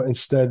route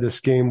instead, this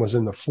game was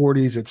in the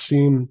 40s. It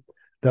seemed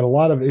that a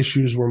lot of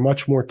issues were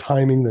much more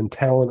timing than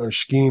talent or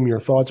scheme.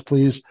 Your thoughts,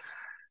 please?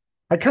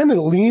 I kind of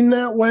lean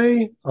that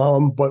way,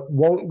 but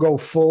won't go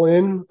full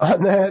in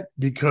on that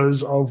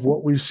because of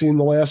what we've seen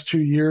the last 2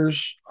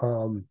 years.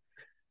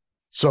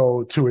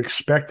 So to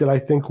expect it, I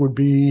think would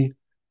be,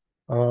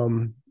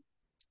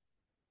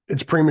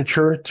 it's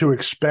premature to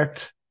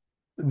expect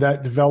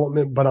that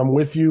development, but I'm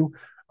with you.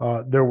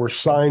 There were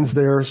signs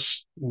there,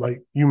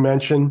 like you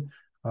mentioned,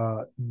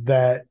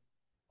 that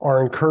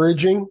are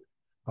encouraging.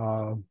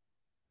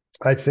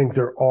 I think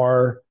there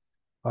are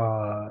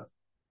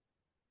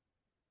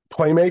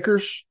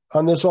playmakers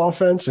on this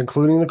offense,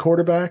 including the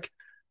quarterback,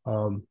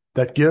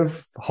 that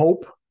give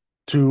hope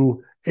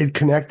to it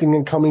connecting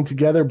and coming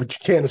together, but you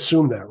can't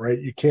assume that, right?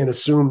 You can't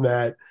assume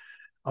that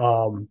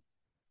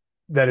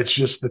that it's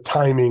just the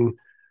timing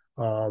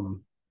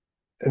and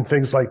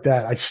things like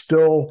that. I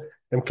still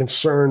am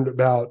concerned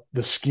about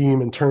the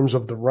scheme in terms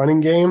of the running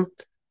game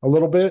a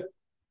little bit,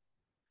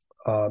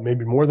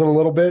 maybe more than a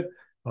little bit,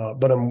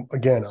 but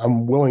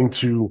I'm willing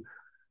to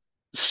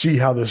see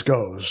how this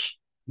goes.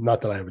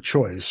 Not that I have a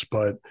choice,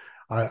 but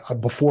I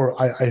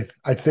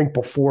think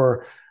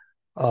before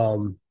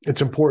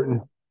it's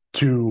important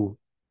to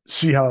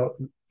see how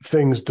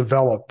things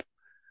develop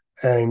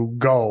and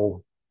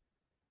go,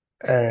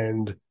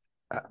 and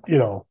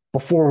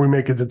before we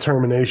make a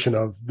determination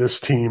of this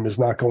team is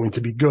not going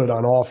to be good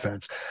on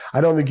offense.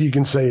 I don't think you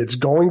can say it's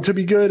going to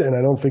be good, and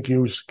I don't think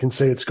you can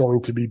say it's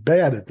going to be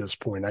bad at this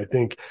point. I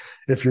think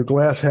if you're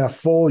glass half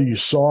full, you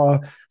saw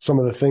some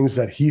of the things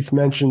that Heath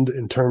mentioned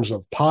in terms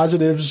of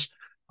positives,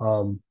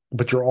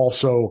 but you're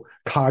also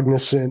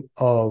cognizant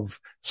of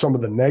some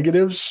of the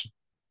negatives.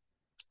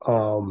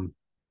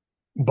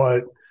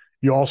 But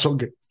we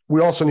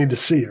also need to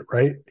see it,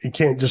 right? You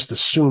can't just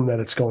assume that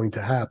it's going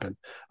to happen.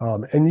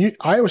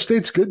 Iowa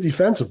State's good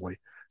defensively,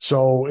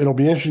 so it'll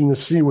be interesting to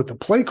see what the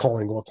play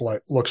calling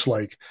looks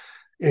like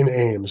in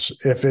Ames.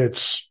 If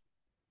it's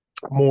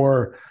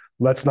more,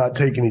 let's not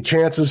take any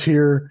chances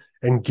here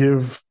and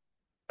give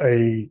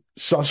a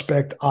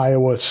suspect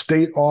Iowa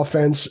State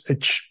offense,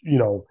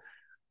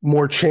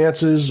 more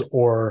chances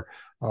or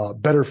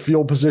better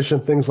field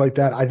position, things like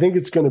that. I think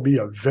it's going to be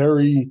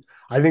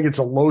it's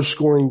a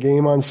low-scoring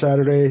game on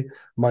Saturday,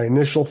 my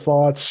initial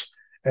thoughts,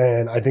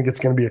 and I think it's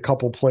going to be a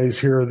couple plays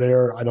here or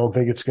there. I don't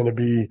think it's going to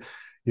be,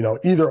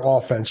 either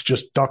offense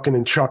just ducking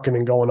and chucking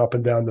and going up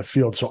and down the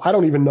field. So I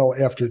don't even know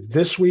after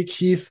this week,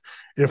 Heath,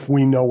 if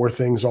we know where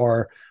things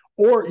are,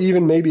 or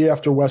even maybe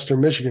after Western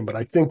Michigan. But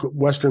I think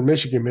Western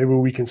Michigan, maybe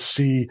we can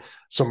see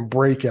some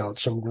breakout,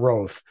 some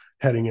growth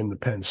heading into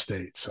Penn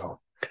State. So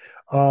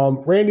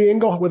Randy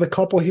Engel with a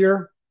couple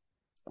here.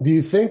 Do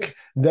you think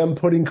them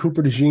putting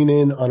Cooper DeJean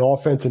in on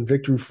offense and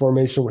victory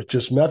formation was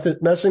just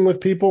messing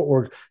with people,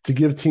 or to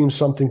give teams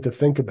something to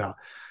think about?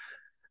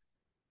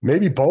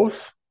 Maybe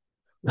both.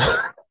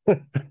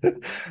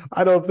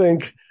 I don't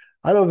think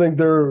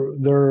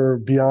they're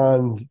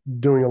beyond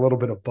doing a little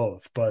bit of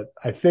both, but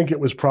I think it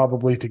was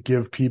probably to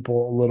give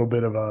people a little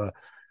bit of a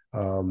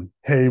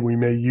hey, we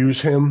may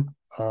use him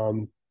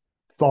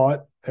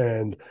thought,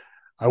 and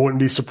I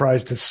wouldn't be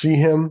surprised to see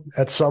him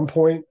at some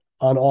point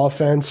on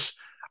offense.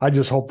 I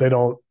just hope they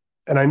don't,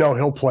 and I know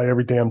he'll play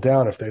every damn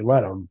down if they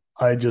let him.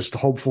 I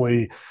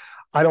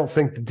don't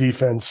think the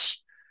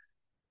defense,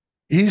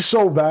 he's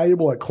so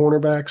valuable at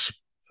cornerback,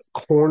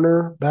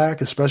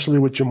 especially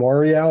with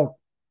Jamari out,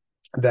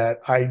 that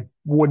I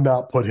would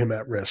not put him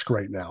at risk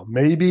right now.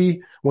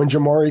 Maybe when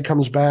Jamari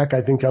comes back,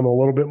 I think I'm a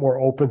little bit more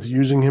open to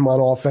using him on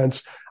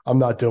offense. I'm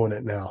not doing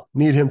it now.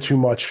 Need him too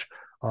much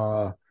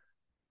on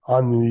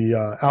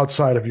the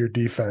outside of your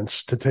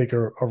defense to take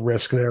a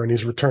risk there, and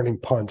he's returning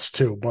punts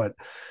too. But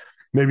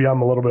maybe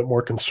I'm a little bit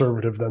more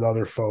conservative than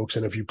other folks,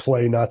 and if you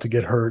play not to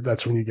get hurt,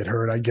 that's when you get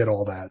hurt. I get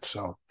all that.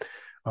 So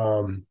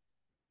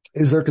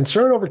is there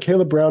concern over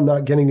Caleb Brown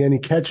not getting any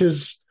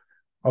catches,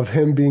 of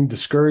him being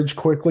discouraged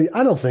quickly?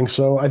 I don't think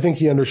so. I think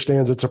he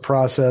understands it's a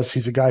process.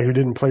 He's a guy who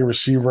didn't play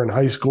receiver in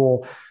high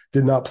school,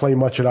 did not play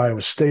much at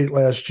Iowa State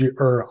last year,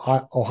 or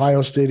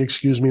Ohio State,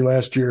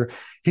 last year.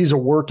 He's a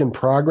work in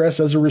progress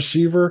as a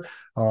receiver.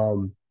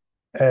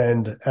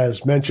 And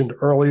as mentioned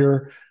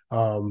earlier,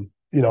 the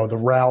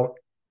route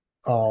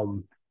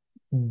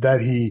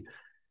that he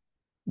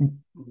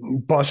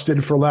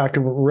busted, for lack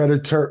of a better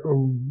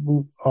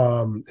term,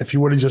 if he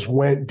would have just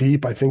went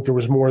deep, I think there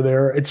was more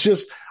there. I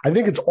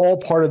think it's all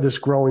part of this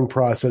growing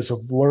process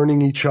of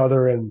learning each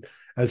other. And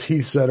as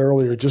Heath said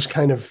earlier, just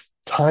kind of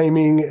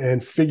timing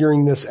and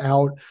figuring this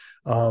out.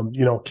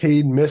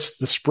 Cade missed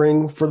the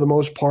spring for the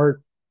most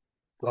part,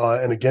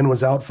 and again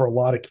was out for a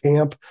lot of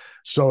camp.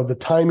 So the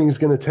timing is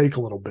going to take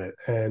a little bit,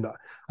 and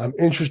I'm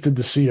interested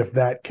to see if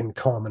that can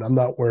come. And I'm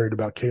not worried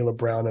about Caleb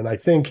Brown, and I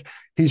think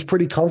he's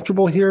pretty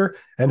comfortable here,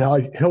 and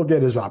he'll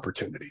get his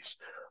opportunities.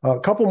 A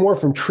couple more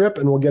from Tripp,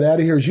 and we'll get out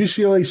of here. Is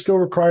UCLA still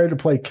required to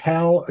play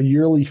Cal a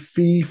yearly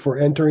fee for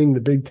entering the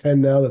Big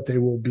Ten now that they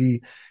will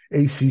be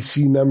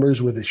ACC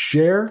members with a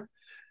share?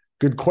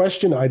 Good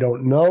question. I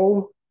don't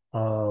know.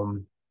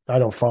 I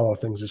don't follow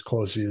things as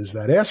closely as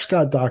that. Ask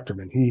Scott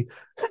Docterman. He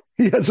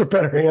has a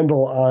better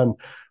handle on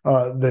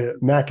the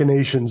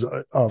machinations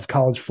of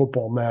college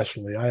football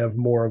nationally. I have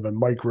more of a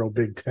micro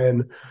Big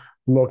Ten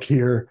look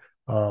here.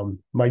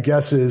 My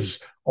guess is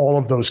all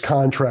of those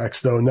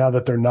contracts, though, now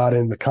that they're not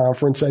in the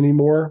conference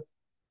anymore,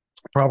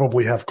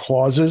 probably have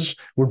clauses,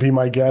 would be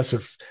my guess.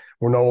 If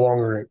we're no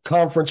longer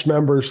conference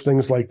members,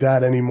 things like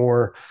that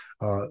anymore,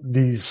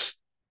 these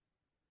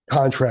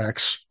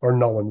contracts are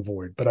null and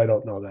void, but I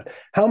don't know that.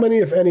 How many,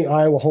 if any,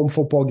 Iowa home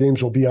football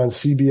games will be on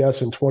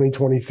CBS in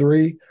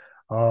 2023?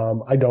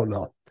 I don't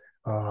know.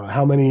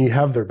 How many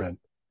have there been?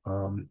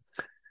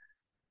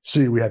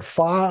 See, we had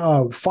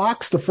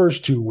Fox the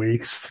first 2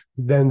 weeks,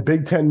 then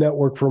Big Ten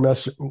Network for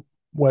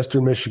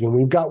Western Michigan.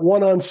 We've got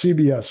one on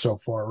CBS so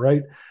far,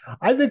 right?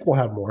 I think we'll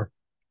have more.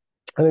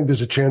 I think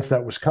there's a chance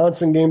that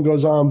Wisconsin game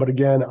goes on, but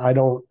again, I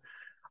don't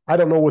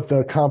know what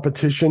the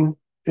competition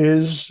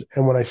is.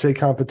 And when I say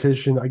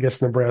competition, I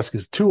guess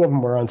Nebraska's, two of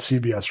them are on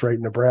CBS, right?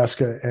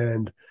 Nebraska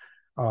and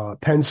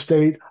Penn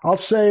State. I'll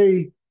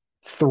say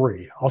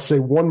 3. I'll say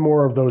one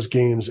more of those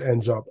games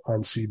ends up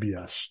on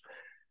CBS.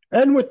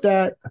 And with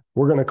that,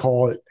 we're going to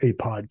call it a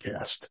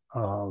podcast.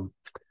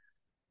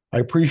 I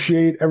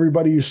appreciate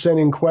everybody who sent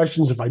in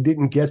questions. If I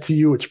didn't get to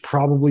you, it's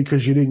probably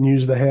because you didn't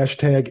use the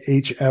hashtag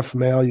HF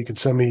Mail. You can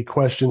send me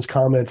questions,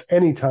 comments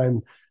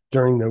anytime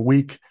during the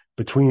week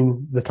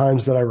between the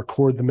times that I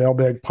record the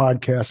Mailbag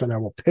Podcast, and I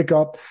will pick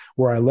up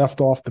where I left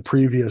off the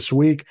previous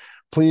week.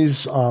 Please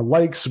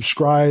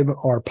subscribe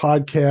our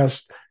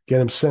podcast, get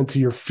them sent to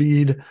your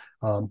feed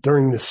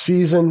during the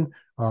season.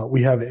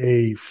 We have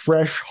a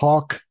fresh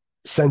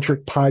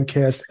Hawk-centric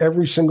podcast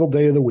every single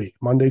day of the week,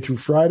 Monday through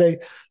Friday,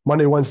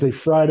 Monday, Wednesday,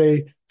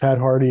 Friday, Pat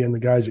Hardy and the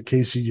guys at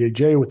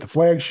KCJJ with the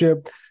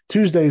flagship.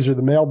 Tuesdays are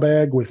the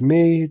Mailbag with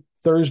me.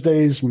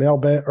 Thursdays,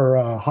 Mailbag or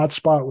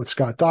Hotspot with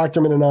Scott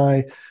Docterman and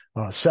I.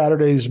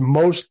 Saturdays,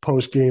 most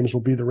post games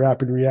will be the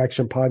Rapid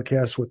Reaction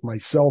podcast with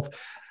myself,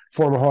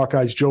 former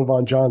Hawkeyes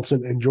Jovan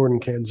Johnson and Jordan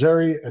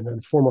Canzeri, and then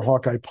former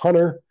Hawkeye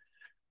punter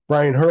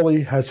Brian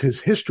Hurley has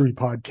his history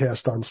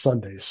podcast on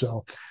Sundays.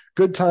 So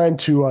good time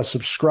to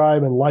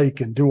subscribe and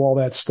like and do all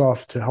that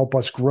stuff to help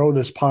us grow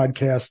this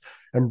podcast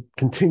and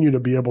continue to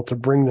be able to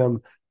bring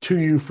them to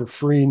you for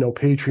free. No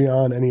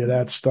Patreon, any of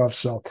that stuff.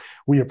 So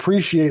we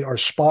appreciate our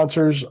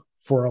sponsors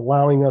for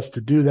allowing us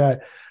to do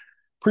that.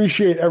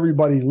 Appreciate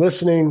everybody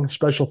listening.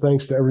 Special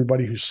thanks to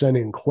everybody who's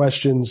sending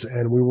questions,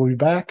 and we will be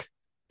back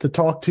to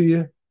talk to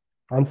you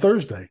on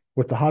Thursday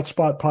with the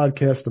Hotspot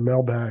podcast. The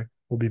Mailbag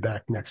will be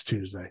back next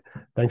Tuesday.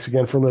 Thanks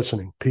again for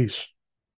listening. Peace.